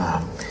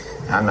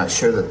 I'm not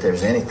sure that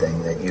there's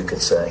anything that you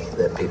could say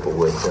that people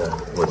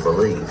would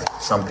believe.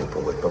 Some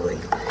people would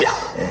believe. Yeah.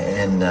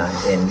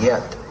 And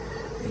yet,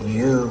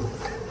 you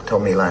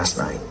told me last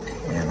night,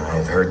 and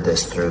I've heard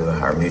this through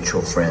our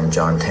mutual friend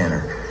John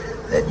Tanner,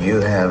 that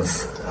you have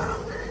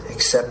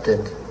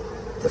accepted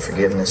the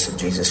forgiveness of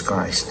Jesus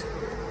Christ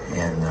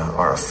and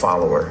are a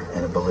follower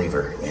and a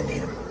believer in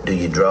Him. Do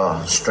you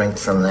draw strength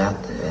from that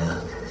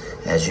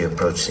as you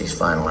approach these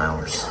final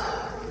hours?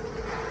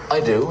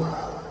 I do.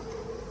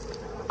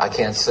 I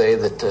can't say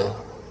that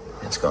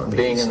it's going to be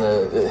being easy. in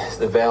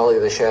the valley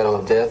of the shadow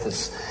of death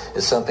is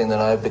something that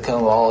I've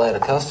become all that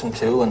accustomed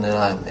to, and that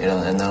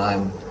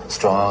I'm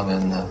strong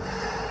and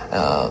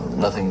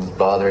nothing's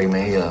bothering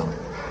me.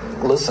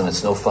 Listen,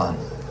 it's no fun.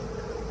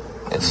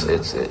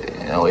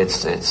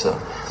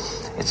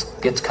 It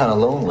gets kind of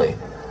lonely,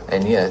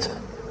 and yet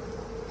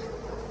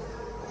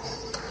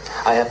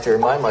I have to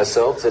remind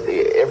myself that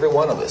every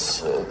one of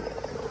us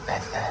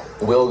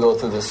will go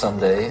through this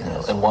someday,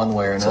 in one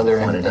way or another,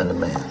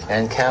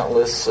 and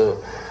countless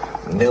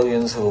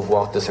millions who have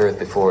walked this earth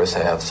before us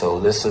have. So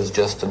this is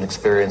just an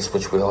experience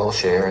which we all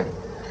share. And,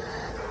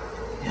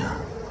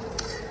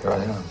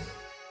 right on.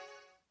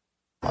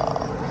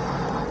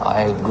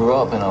 I grew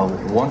up in a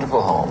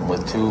wonderful home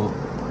with two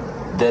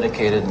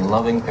dedicated and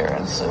loving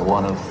parents,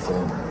 one of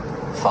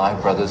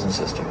 5 brothers and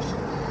sisters.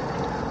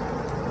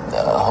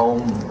 A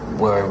home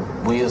where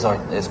we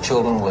as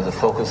children were the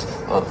focus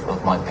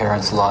of my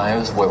parents'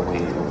 lives, where we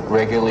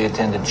regularly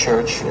attended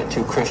church,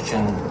 2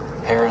 Christian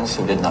parents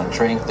who did not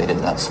drink, they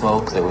did not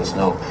smoke, there was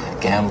no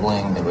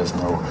gambling, there was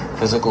no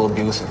physical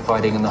abuse or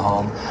fighting in the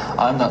home.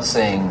 I'm not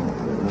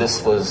saying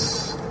this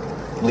was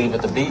Leave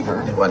It to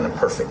Beaver. It wasn't a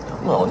perfect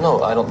home.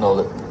 No, I don't know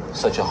that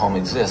such a home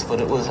exists, but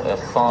it was a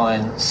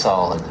fine,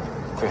 solid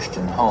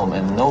Christian home,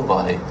 and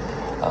nobody,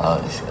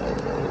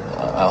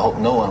 I hope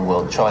no one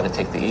will try to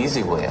take the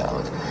easy way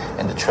out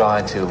and to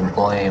try to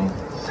blame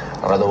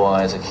or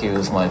otherwise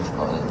accuse my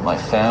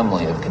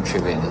family of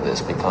contributing to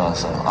this,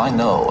 because I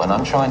know, and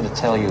I'm trying to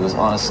tell you as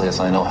honestly as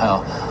I know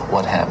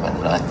what happened,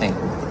 and I think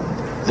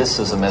this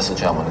is a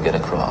message I want to get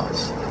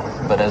across.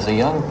 But as a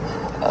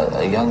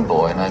young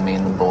boy, and I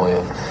mean a boy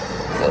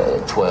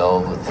of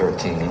 12 or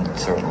 13,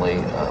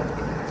 certainly,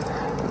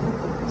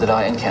 that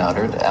I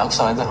encountered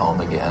outside the home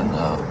again,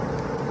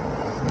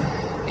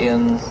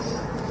 in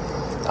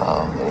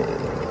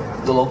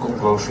the local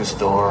grocery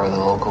store, the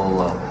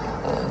local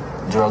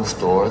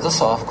drugstore, the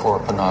softcore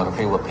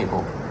pornography, what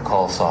people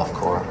call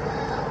softcore.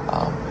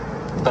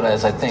 But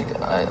as I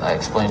think I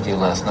explained to you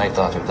last night,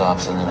 Dr.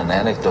 Dobson, in an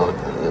anecdote,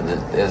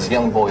 as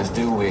young boys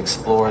do, we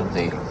explored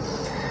the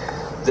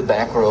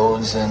back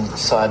roads and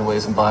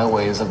sideways and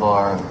byways of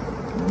our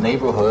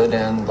neighborhood,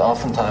 and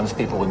oftentimes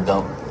people would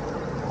dump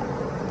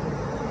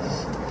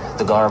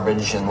the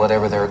garbage and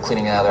whatever they were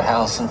cleaning out of their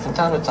house, and from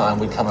time to time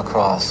we'd come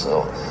across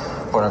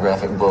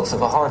pornographic books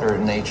of a harder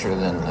nature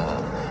than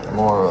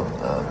more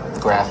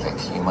graphic,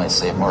 you might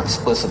say, more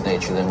explicit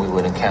nature than we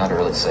would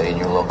encounter, let's say, in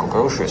your local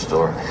grocery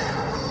store.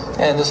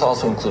 And this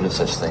also included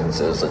such things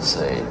as, let's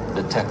say,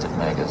 detective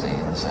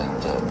magazines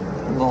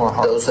and more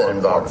hard. Those that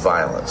involve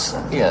violence.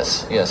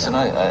 Yes, and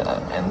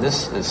and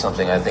this is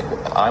something I think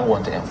I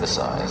want to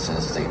emphasize,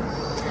 is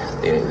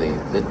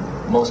the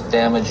most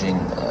damaging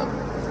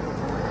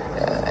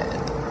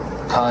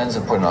kinds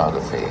of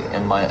pornography.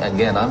 And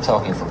again, I'm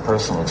talking from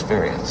personal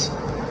experience.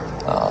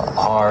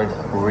 Hard,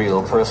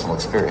 real, personal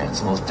experience.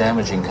 The most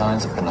damaging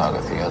kinds of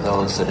pornography are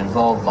those that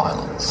involve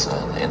violence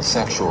and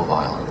sexual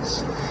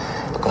violence,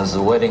 because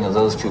the wedding of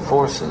those two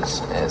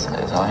forces, as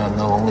I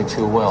know only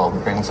too well,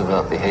 brings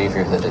about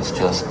behavior that is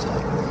just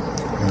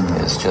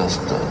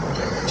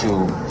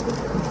too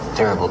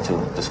terrible to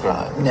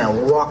describe. Now,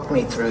 walk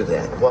me through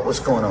that. What was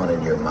going on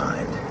in your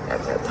mind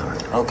at that time?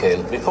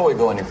 Okay, before we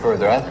go any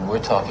further, we're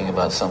talking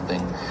about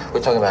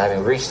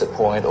having reached the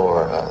point,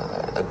 or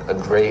a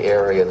gray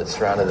area that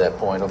surrounded that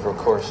point over a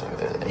course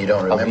of You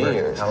don't remember of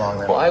years. How long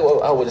that was?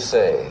 was?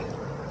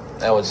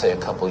 I would say a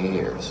couple of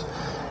years.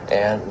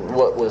 And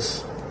what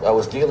I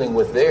was dealing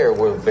with there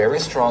were very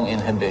strong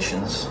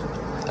inhibitions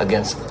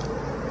against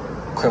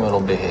criminal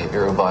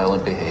behavior or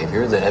violent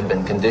behavior that had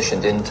been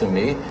conditioned into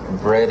me,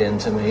 bred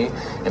into me,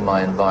 in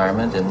my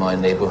environment, in my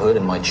neighborhood,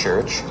 in my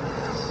church,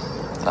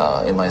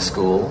 in my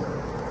school.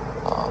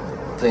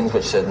 things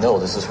which said, no,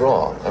 this is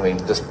wrong. I mean,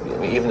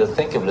 even to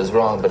think of it is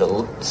wrong, but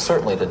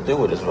certainly to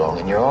do it is wrong.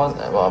 And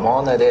I'm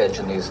on that edge,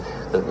 and you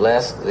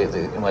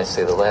might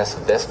say, the last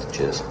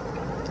vestiges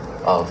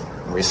of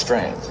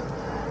restraint,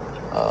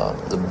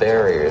 the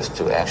barriers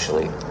to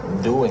actually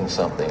doing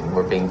something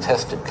were being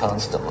tested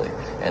constantly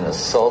and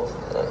assailed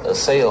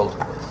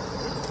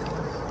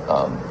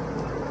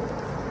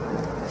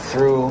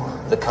through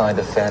the kind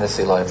of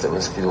fantasy life that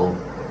was fueled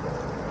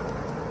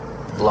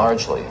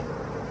largely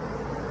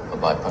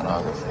by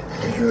pornography.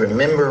 Do you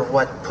remember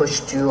what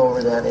pushed you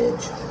over that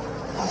edge?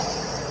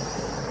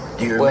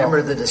 Do you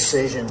remember the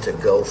decision to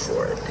go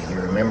for it? Do you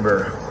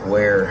remember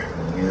where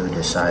you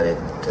decided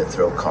to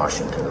throw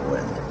caution to the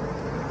wind?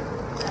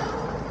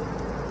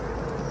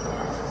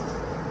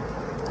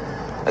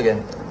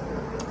 Again,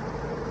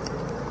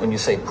 when you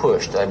say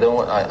pushed, I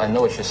know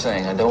what you're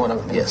saying. I don't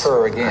want to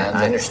infer again.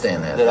 I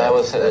understand that.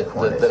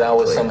 That I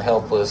was some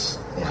helpless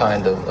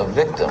kind of a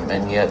victim,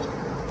 and yet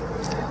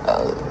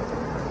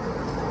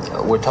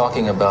we're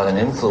talking about an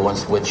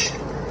influence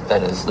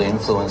that is the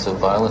influence of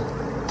violent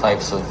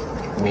types of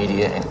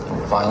media and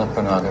violent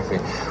pornography,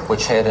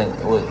 which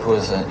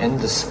was an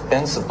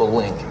indispensable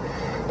link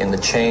in the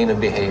chain of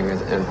behavior,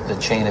 the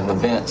chain of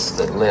events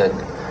that led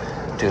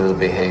to the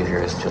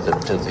behaviors, to the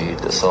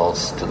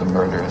assaults, to the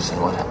murders,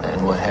 and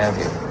what have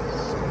you.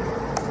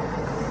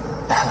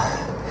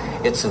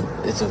 It's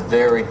a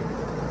very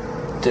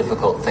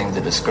difficult thing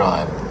to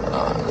describe.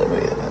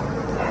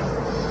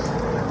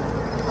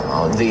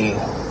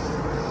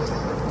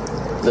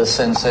 The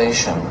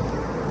sensation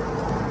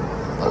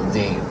of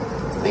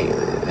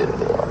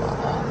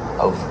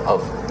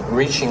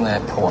reaching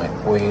that point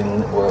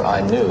where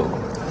I knew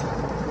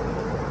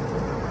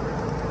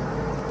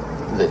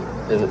that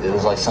it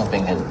was like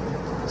something had,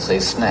 say,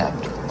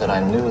 snapped, that I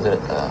knew that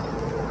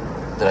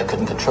I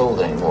couldn't control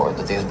it anymore,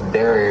 that these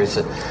barriers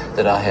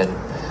that I had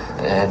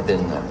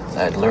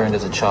learned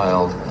as a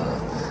child,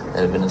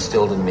 that had been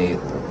instilled in me,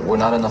 were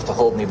not enough to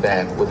hold me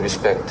back with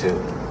respect to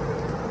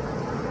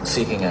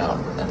seeking out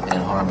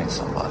and harming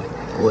somebody.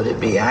 Would it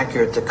be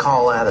accurate to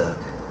call that a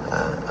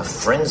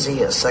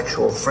frenzy, a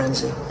sexual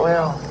frenzy?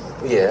 Well,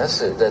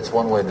 yes, that's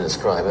one way to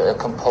describe it. A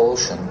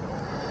compulsion,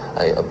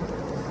 a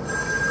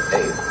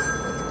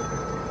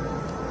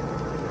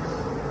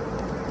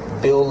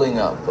building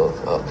up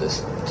of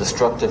this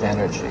destructive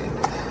energy.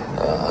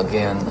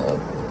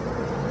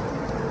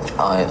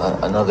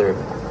 Another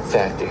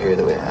factor here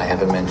that I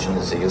haven't mentioned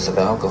is the use of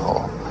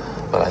alcohol.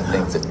 But I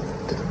think that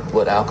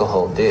what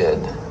alcohol did,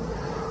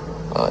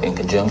 in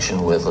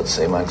conjunction with, let's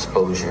say, my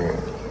exposure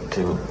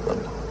to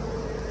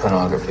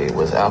pornography,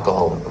 was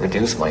alcohol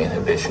reduced my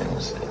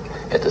inhibitions.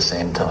 At the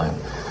same time,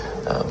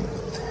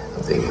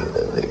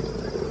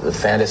 the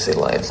fantasy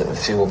lives that were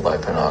fueled by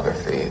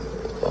pornography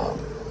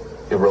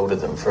eroded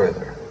them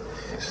further.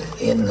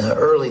 In the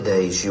early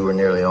days, you were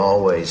nearly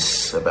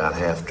always about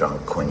half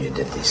drunk when you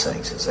did these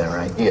things. Is that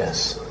right?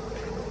 Yes.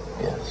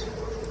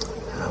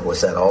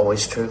 Was that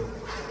always true?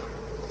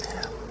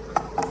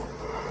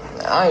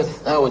 I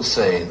would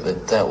say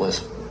that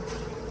was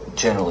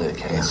generally the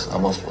case,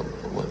 almost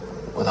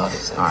without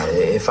exception. All right,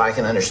 if I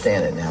can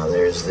understand it now,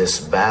 there's this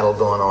battle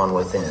going on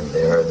within.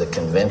 There are the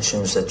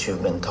conventions that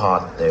you've been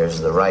taught.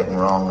 There's the right and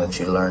wrong that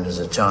you learned as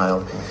a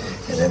child.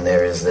 And then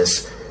there is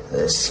this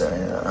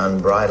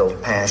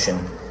unbridled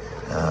passion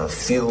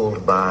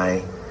fueled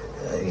by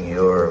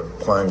your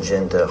plunge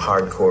into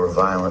hardcore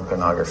violent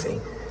pornography.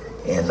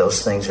 And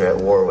those things are at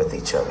war with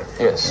each other.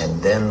 Yes.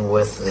 And then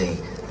with the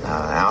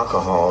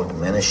alcohol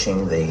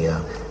diminishing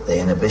the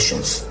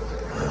inhibitions,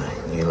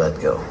 you let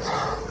go.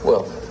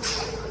 Well,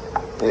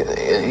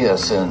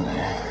 yes, and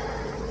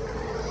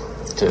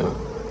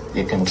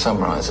you can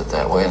summarize it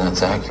that way, and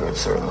that's accurate,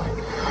 certainly.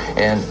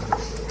 And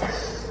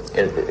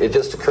it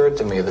just occurred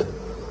to me that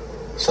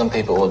some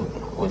people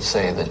would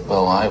say that,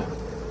 well,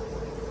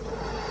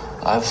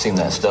 I've seen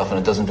that stuff and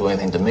it doesn't do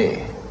anything to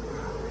me.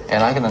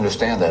 And I can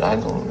understand that.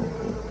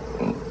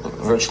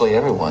 Virtually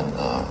everyone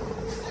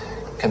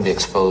can be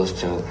exposed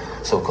to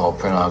so-called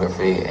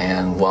pornography,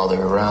 and while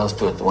they're aroused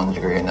to it to one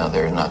degree or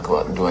another, not go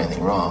out and do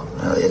anything wrong.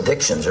 The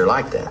addictions are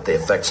like that. They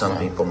affect some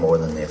people more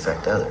than they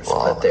affect others.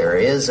 But there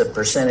is a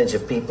percentage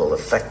of people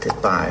affected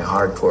by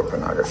hardcore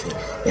pornography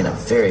in a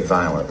very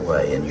violent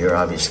way, and you're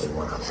obviously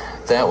one of them.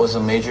 That was a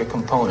major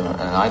component,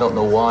 and I don't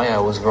know why I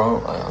was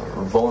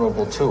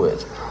vulnerable to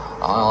it.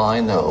 All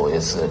I know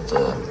is that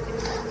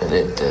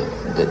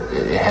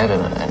it had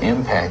an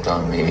impact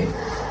on me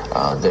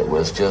that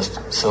was just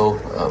so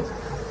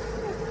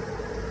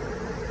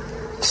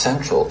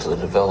central to the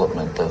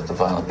development of the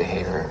violent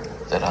behavior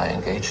that I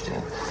engaged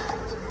in.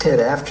 Ted,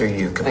 after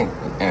you... I think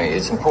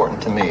it's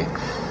important to me,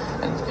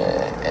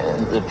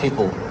 and that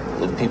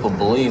people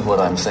believe what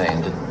I'm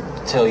saying, to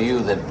tell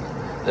you that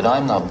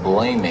I'm not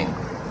blaming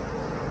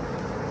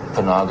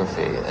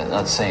pornography, and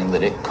not saying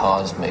that it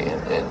caused me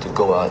to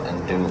go out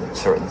and do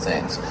certain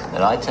things.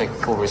 And I take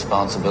full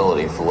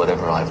responsibility for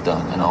whatever I've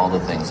done and all the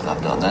things that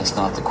I've done. That's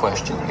not the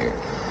question here.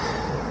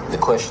 The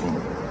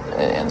question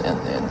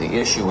and the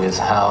issue is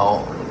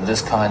how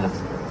this kind of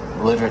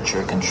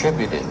literature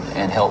contributed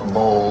and helped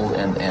mold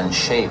and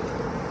shape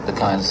the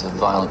kinds of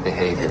violent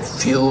behavior. It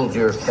fueled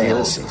your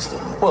fantasies,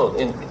 didn't it? Well,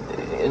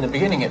 in the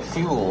beginning, it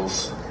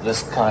fuels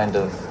this kind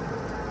of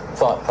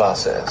thought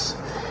process.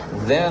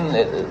 Then,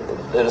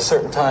 at a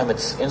certain time,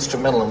 it's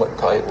instrumental in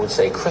what I would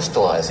say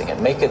crystallizing it,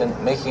 making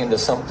it into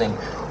something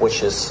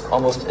which is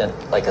almost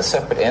like a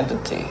separate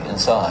entity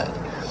inside.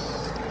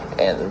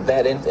 And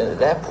at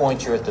that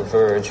point, you're at the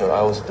verge, or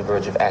I was at the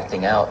verge of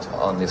acting out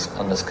on these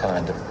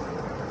kinds of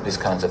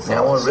thoughts.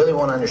 Now, I really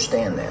want to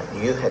understand that.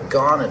 You had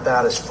gone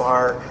about as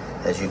far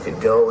as you could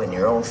go in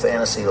your own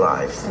fantasy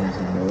life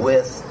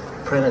with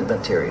printed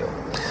material,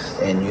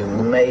 and you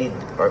made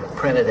or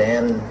printed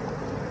and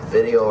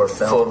video or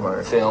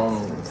film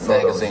photos,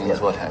 magazines,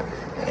 what have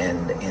you.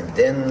 And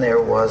then there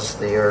was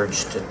the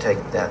urge to take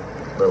that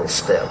little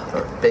step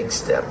or big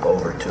step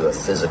over to a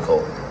physical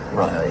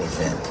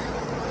event.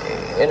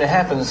 And it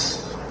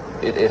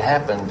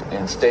happened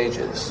in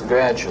stages,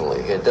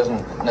 gradually. It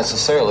doesn't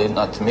necessarily,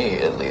 not to me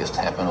at least,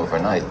 happen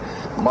overnight.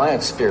 My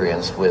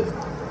experience with,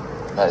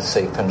 I'd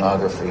say,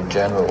 pornography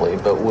generally,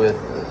 but with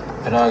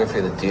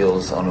pornography that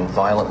deals on a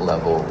violent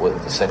level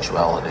with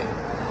sexuality,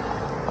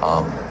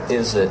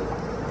 is that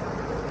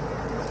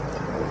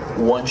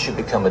once you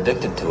become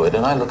addicted to it,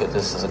 and I look at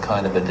this as a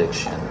kind of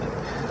addiction,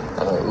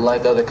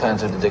 like other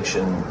kinds of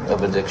addiction,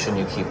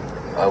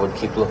 I would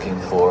keep looking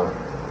for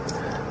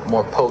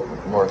more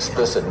potent, more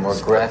explicit, more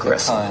graphic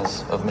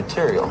kinds of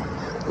material.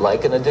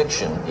 Like an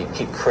addiction, you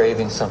keep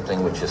craving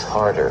something which is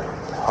harder,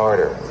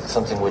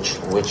 something which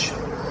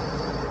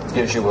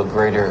gives you a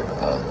greater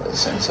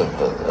sense of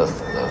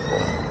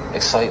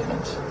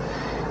excitement,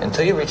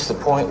 until you reach the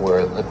point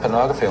where the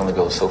pornography only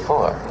goes so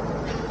far.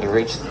 You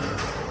reach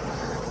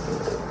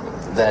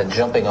that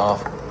jumping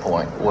off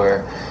point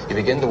where you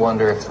begin to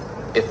wonder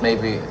if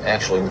maybe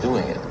actually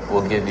doing it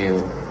will give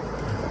you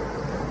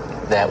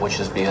that which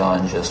is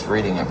beyond just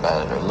reading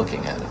about it or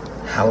looking at it.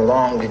 How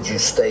long did you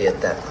stay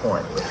at that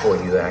point before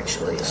you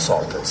actually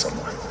assaulted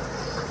someone?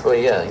 Well,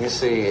 yeah, you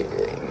see,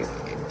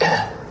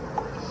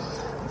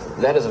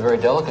 that is a very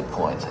delicate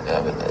point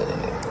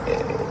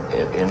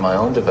in my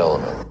own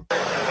development.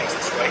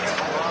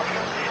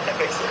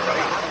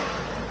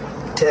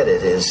 Ted,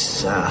 it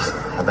is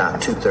about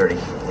 2:30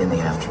 in the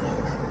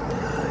afternoon.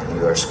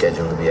 You are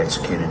scheduled to be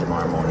executed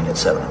tomorrow morning at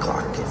 7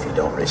 o'clock if you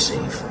don't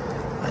receive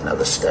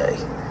another stay.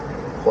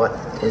 What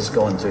is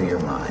going through your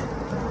mind?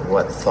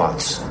 What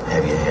thoughts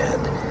have you had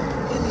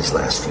in these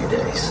last few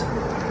days?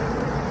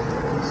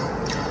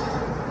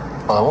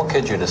 Well, I won't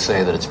kid you to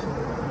say that it's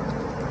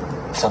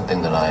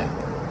something that I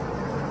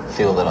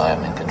feel that I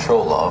am in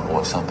control of,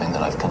 or something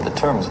that I've come to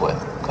terms with,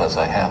 because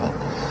I haven't.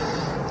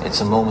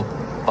 It's a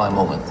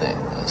moment-by-moment thing.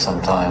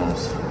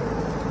 Sometimes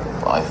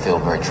I feel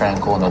very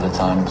tranquil, and other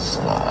times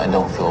I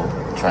don't feel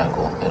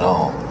tranquil at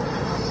all.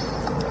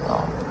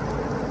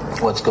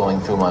 What's going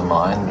through my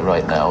mind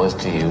right now is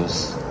to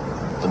use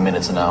the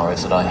minutes and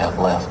hours that I have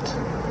left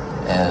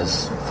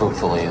as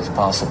fruitfully as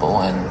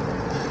possible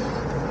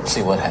and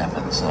see what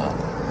happens.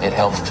 It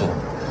helps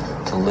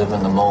to live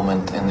in the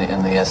moment, in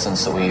the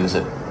essence that we use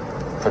it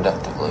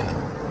productively.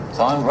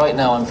 So right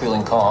now I'm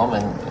feeling calm,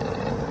 and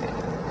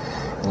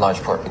in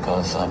large part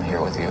because I'm here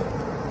with you.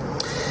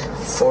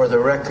 For the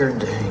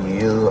record,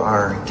 you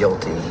are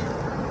guilty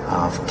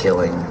of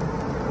killing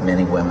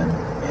many women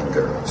and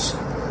girls.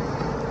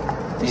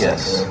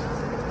 Yes.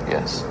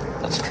 Yes,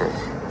 that's true.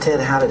 Ted,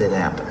 how did it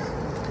happen?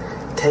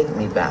 Take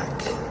me back.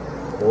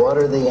 What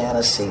are the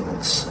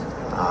antecedents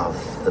of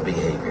the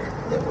behavior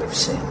that we've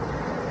seen?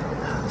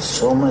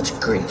 So much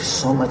grief,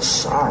 so much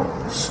sorrow,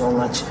 so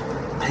much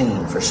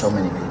pain for so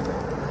many people.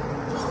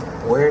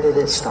 Where did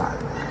it start?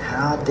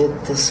 How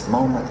did this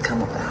moment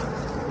come about?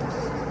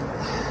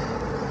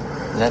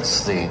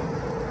 That's the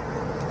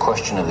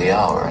question of the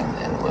hour,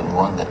 and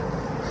one that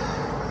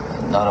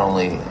not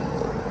only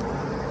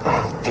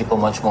people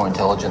much more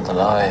intelligent than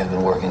I have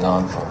been working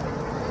on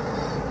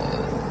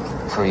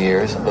for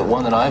years, but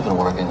one that I've been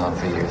working on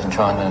for years and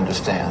trying to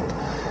understand.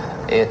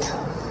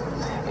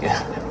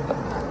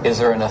 Is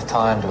there enough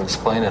time to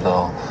explain it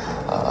all?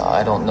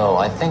 I don't know.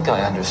 I think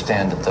I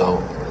understand it, though.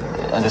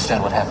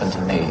 Understand what happened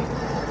to me,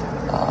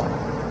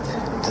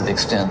 to the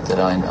extent that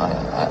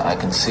I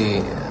can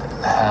see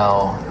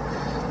how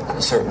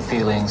certain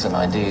feelings and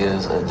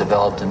ideas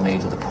developed in me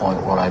to the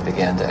point where I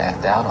began to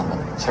act out on them.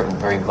 Certain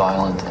very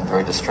violent and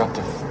very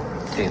destructive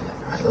feelings.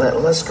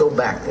 Let's go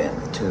back then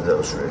to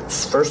those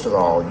roots. First of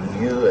all,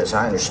 you, as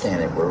I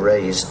understand it, were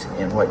raised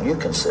in what you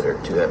consider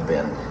to have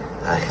been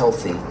a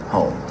healthy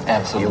home.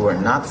 Absolutely. You were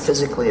not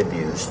physically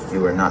abused.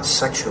 You were not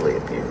sexually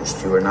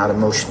abused. You were not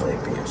emotionally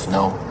abused.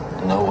 No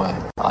way.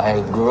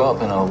 I grew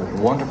up in a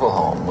wonderful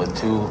home with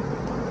two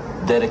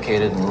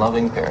dedicated and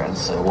loving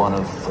parents, one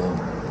of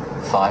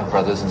 5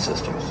 brothers and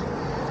sisters.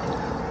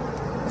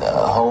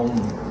 A home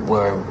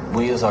where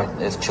we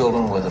as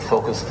children were the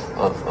focus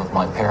of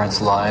my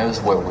parents' lives,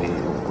 where we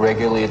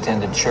regularly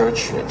attended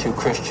church, 2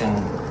 Christian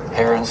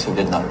parents who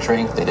did not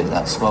drink, they did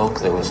not smoke,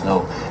 there was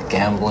no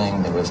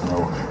gambling, there was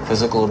no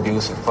physical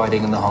abuse or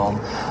fighting in the home.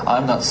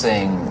 I'm not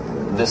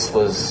saying this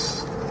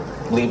was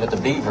leave it to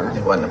Beaver.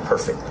 It wasn't a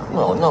perfect home.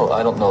 Well, no,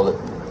 I don't know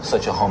that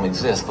such a home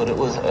exists, but it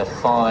was a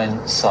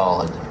fine,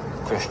 solid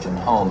Christian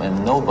home,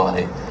 and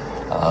nobody,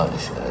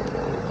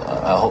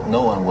 I hope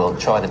no one will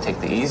try to take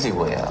the easy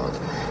way out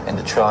and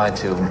to try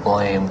to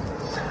blame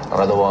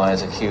or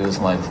otherwise accuse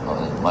my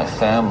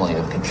family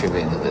of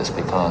contributing to this,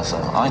 because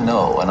I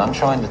know, and I'm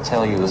trying to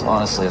tell you as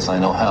honestly as I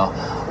know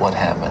what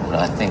happened, and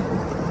I think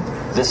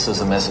this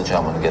is a message I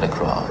want to get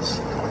across.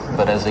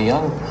 But as a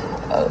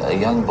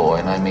young boy,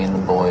 and I mean a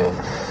boy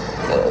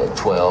of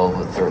 12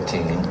 or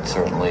 13,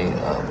 certainly,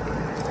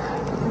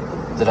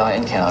 that I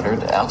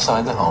encountered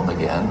outside the home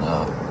again,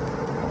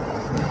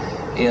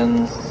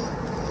 in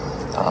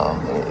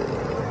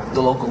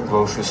the local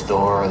grocery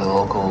store, the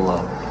local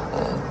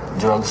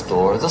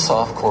drugstore, the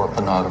softcore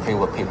pornography,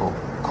 what people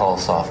call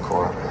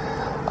softcore.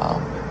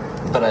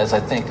 But as I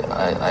think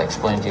I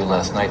explained to you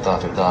last night,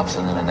 Dr.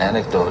 Dobson, in an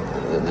anecdote,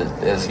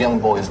 as young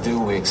boys do,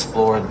 we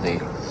explored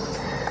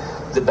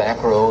the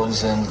back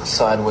roads and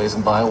sideways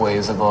and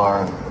byways of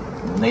our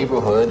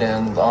neighborhood,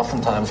 and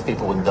oftentimes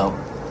people would dump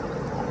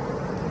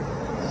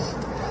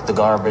the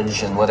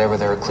garbage and whatever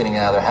they were cleaning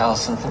out of their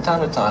house, and from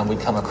time to time we'd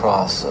come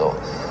across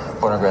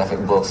pornographic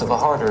books of a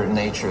harder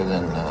nature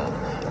than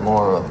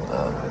more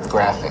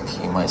graphic,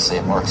 you might say,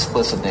 a more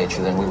explicit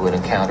nature than we would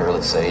encounter,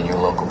 let's say, in your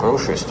local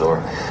grocery store.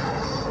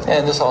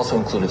 And this also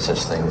included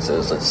such things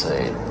as, let's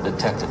say,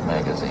 detective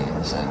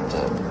magazines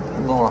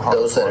and more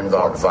those that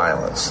involve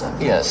violence.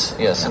 Yes,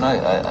 and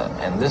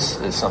and this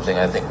is something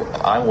I think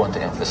I want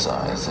to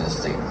emphasize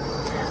is the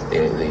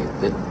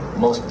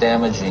most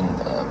damaging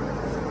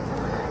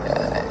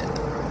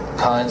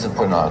kinds of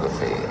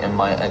pornography.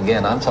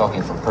 Again, I'm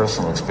talking from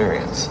personal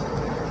experience.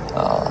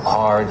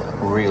 Hard,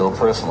 real,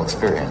 personal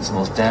experience. The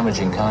most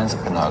damaging kinds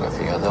of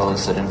pornography are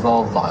those that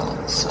involve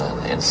violence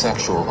and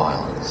sexual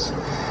violence,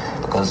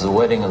 because the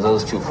wedding of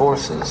those two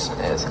forces,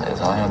 as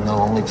I know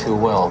only too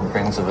well,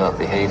 brings about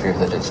behavior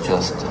that is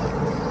just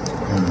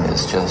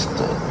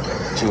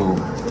too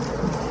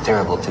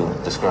terrible to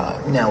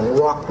describe. Now,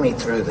 walk me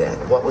through that.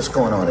 What was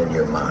going on in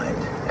your mind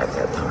at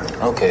that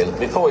time? Okay,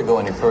 before we go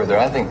any further,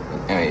 I think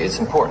it's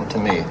important to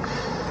me,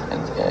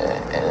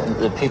 and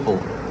that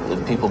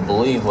people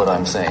believe what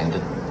I'm saying, to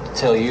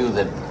tell you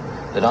that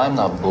I'm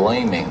not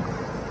blaming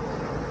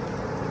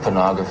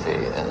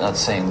pornography and not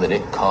saying that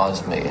it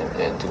caused me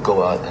to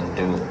go out and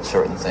do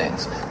certain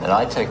things. And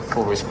I take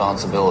full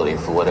responsibility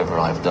for whatever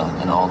I've done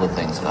and all the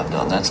things that I've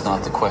done. That's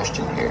not the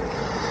question here.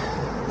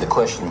 The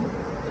question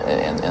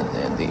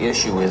and the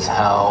issue is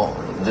how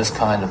this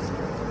kind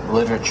of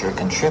literature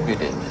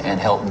contributed and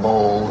helped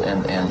mold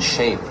and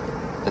shape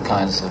the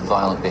kinds of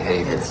violent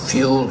behavior. It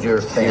fueled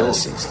your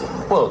fantasies,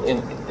 didn't it? Well,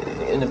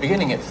 in the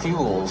beginning, it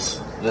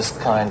fuels this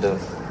kind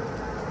of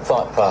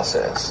thought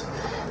process.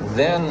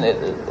 Then,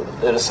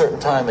 at a certain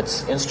time,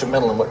 it's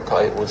instrumental in what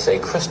I would say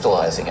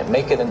crystallizing it,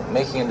 making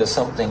it into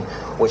something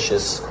which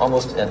is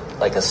almost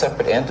like a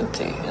separate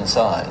entity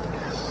inside.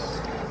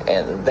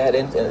 And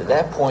at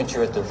that point,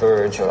 you're at the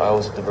verge, or I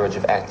was at the verge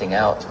of acting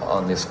out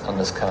on these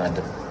kinds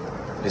of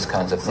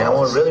thoughts. Now,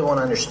 I really want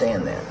to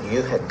understand that.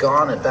 You had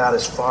gone about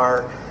as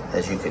far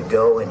as you could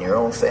go in your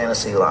own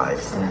fantasy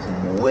life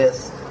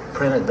with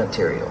printed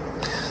material,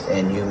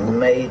 and you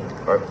made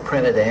or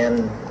printed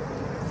and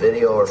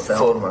video or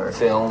film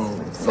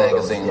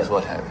magazines,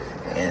 what have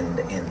you. And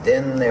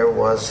then there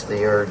was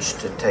the urge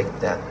to take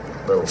that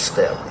little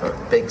step or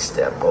big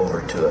step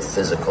over to a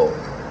physical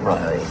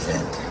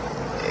event.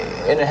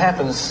 And it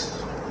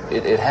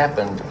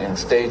happened in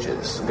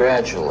stages,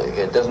 gradually.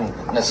 It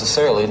doesn't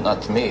necessarily,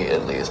 not to me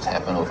at least,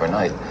 happen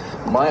overnight.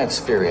 My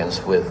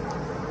experience with,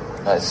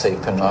 I'd say,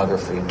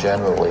 pornography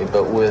generally,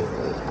 but with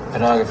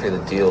pornography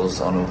that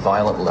deals on a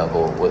violent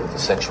level with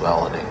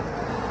sexuality,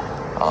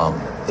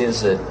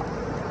 is that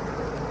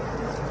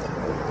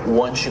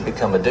once you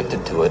become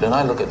addicted to it, and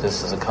I look at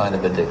this as a kind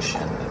of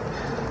addiction,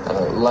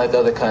 like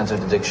other kinds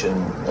of addiction,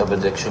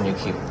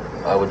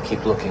 I would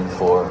keep looking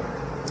for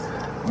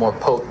more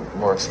potent,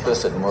 more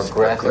explicit, more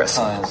graphic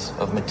kinds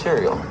of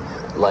material.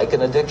 Like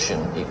an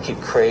addiction, you keep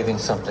craving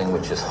something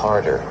which is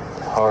harder,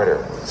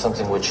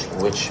 something which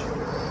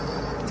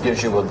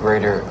gives you a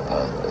greater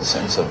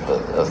sense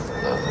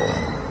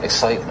of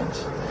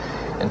excitement,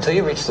 until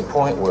you reach the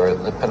point where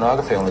the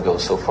pornography only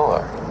goes so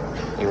far.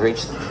 You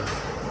reach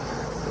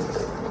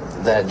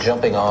that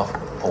jumping off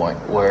point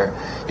where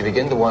you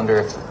begin to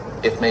wonder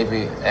if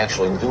maybe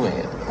actually doing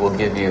it will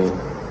give you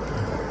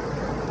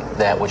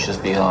that which is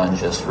beyond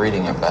just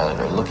reading about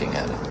it or looking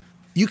at it.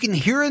 You can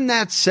hear in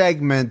that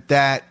segment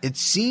that it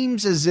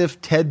seems as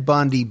if Ted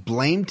Bundy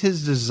blamed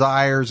his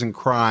desires and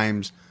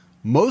crimes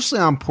mostly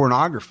on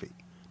pornography.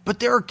 But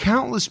there are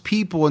countless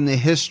people in the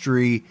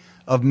history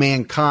of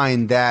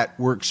mankind that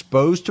were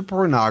exposed to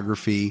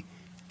pornography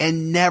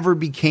and never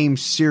became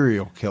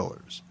serial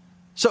killers.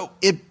 So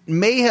it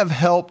may have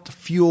helped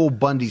fuel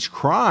Bundy's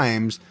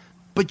crimes,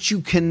 but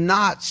you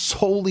cannot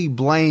solely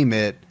blame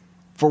it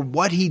for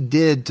what he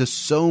did to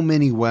so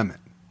many women.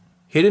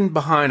 Hidden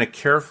behind a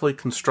carefully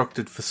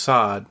constructed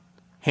facade,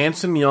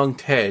 handsome young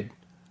Ted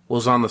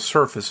was on the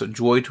surface a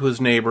joy to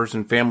his neighbors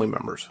and family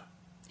members.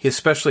 He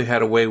especially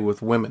had a way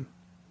with women.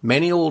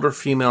 Many older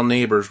female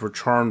neighbors were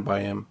charmed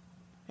by him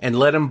and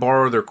let him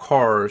borrow their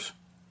cars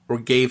or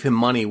gave him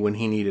money when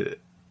he needed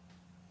it.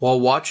 While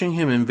watching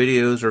him in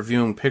videos or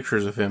viewing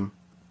pictures of him,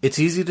 it's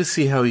easy to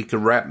see how he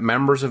could wrap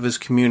members of his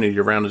community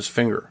around his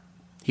finger.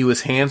 He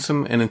was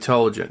handsome and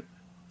intelligent.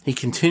 He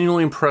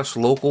continually impressed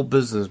local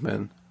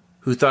businessmen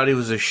who thought he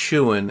was a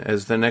shoo-in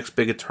as the next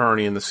big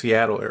attorney in the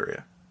Seattle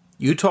area.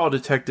 Utah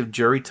Detective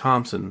Jerry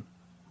Thompson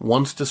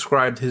once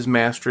described his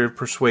mastery of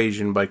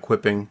persuasion by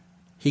quipping,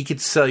 "He could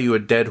sell you a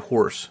dead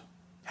horse."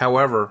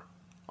 However,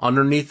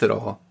 underneath it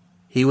all,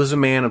 he was a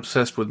man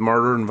obsessed with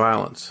murder and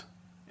violence,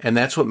 and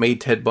that's what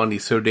made Ted Bundy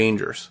so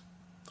dangerous.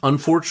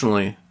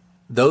 Unfortunately,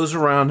 those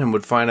around him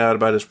would find out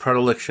about his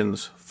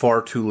predilections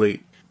far too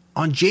late.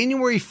 On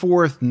January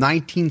 4th,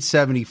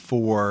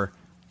 1974,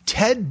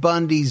 Ted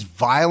Bundy's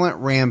violent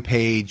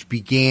rampage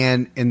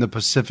began in the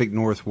Pacific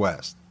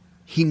Northwest.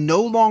 He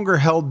no longer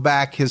held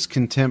back his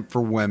contempt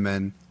for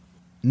women,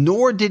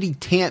 nor did he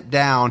tamp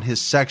down his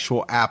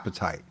sexual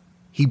appetite.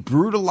 He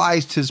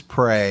brutalized his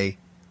prey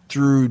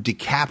through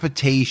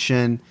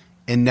decapitation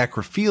and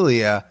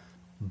necrophilia,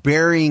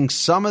 burying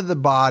some of the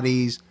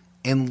bodies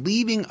and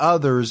leaving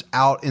others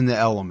out in the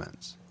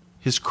elements.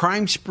 His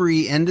crime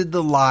spree ended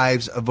the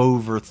lives of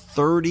over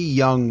 30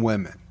 young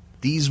women.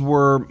 These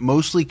were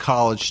mostly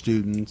college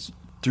students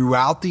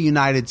throughout the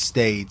United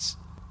States,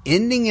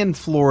 ending in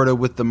Florida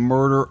with the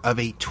murder of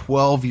a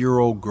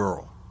 12-year-old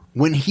girl.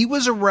 When he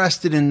was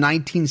arrested in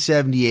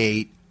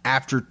 1978,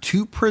 after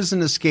 2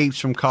 prison escapes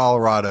from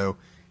Colorado,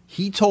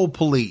 he told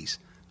police,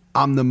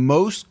 "I'm the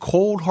most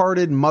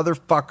cold-hearted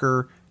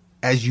motherfucker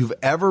as you've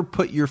ever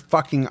put your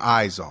fucking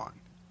eyes on.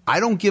 I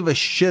don't give a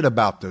shit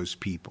about those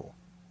people."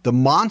 The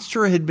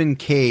monster had been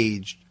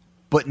caged,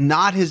 but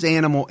not his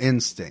animal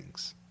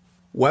instincts.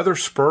 Whether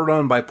spurred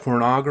on by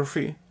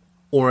pornography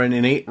or an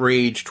innate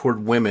rage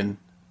toward women,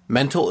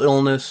 mental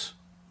illness,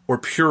 or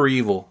pure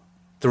evil,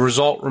 the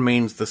result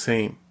remains the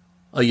same.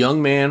 A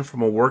young man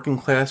from a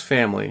working-class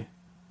family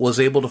was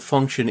able to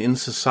function in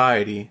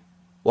society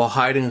while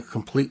hiding a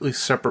completely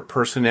separate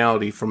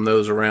personality from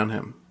those around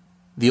him.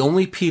 The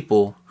only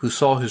people who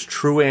saw his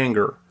true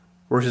anger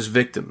were his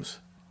victims,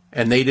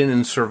 and they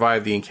didn't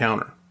survive the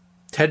encounter.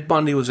 Ted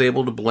Bundy was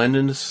able to blend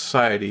into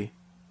society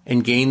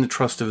and gain the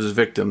trust of his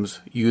victims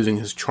using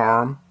his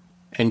charm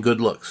and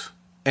good looks.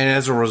 And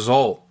as a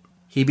result,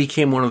 he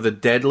became one of the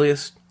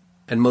deadliest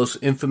and most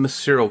infamous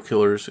serial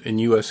killers in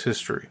U.S.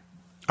 history.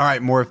 All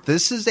right, Morph,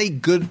 this is a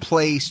good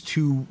place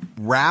to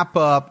wrap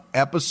up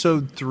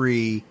episode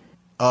 3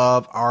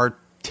 of our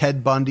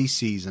Ted Bundy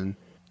season.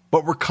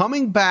 But we're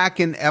coming back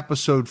in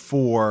episode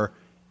 4,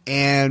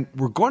 and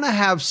we're going to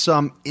have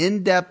some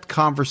in-depth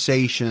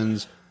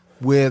conversations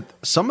with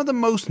some of the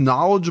most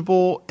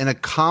knowledgeable and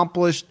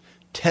accomplished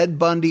Ted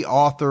Bundy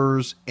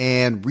authors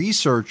and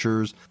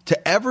researchers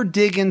to ever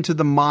dig into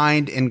the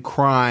mind and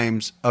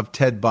crimes of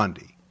Ted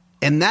Bundy.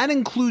 And that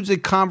includes a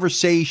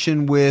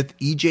conversation with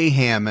E.J.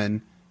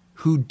 Hammond,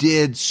 who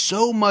did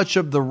so much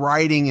of the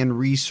writing and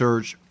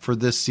research for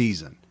this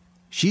season.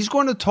 She's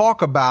going to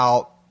talk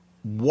about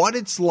what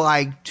it's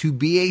like to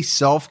be a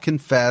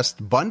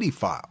self-confessed Bundy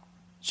file.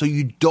 So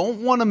you don't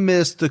want to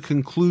miss the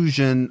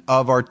conclusion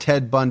of our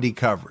Ted Bundy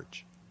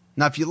coverage.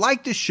 Now, if you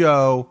like the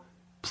show,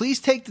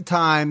 please take the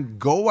time,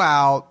 go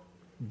out,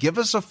 give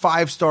us a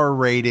 5-star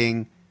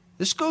rating.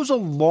 This goes a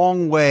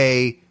long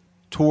way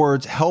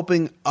towards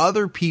helping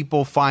other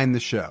people find the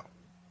show.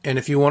 And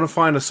if you want to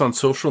find us on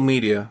social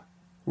media,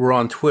 we're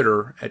on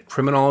Twitter at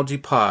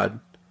CriminologyPod,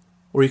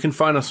 or you can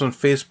find us on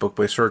Facebook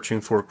by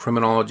searching for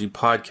Criminology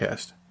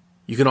Podcast.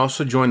 You can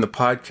also join the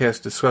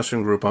podcast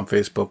discussion group on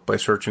Facebook by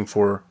searching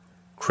for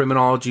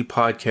Criminology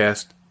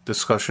Podcast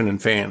Discussion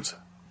and Fans.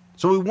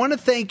 So we want to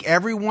thank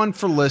everyone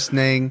for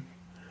listening,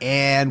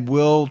 and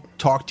we'll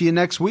talk to you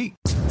next week.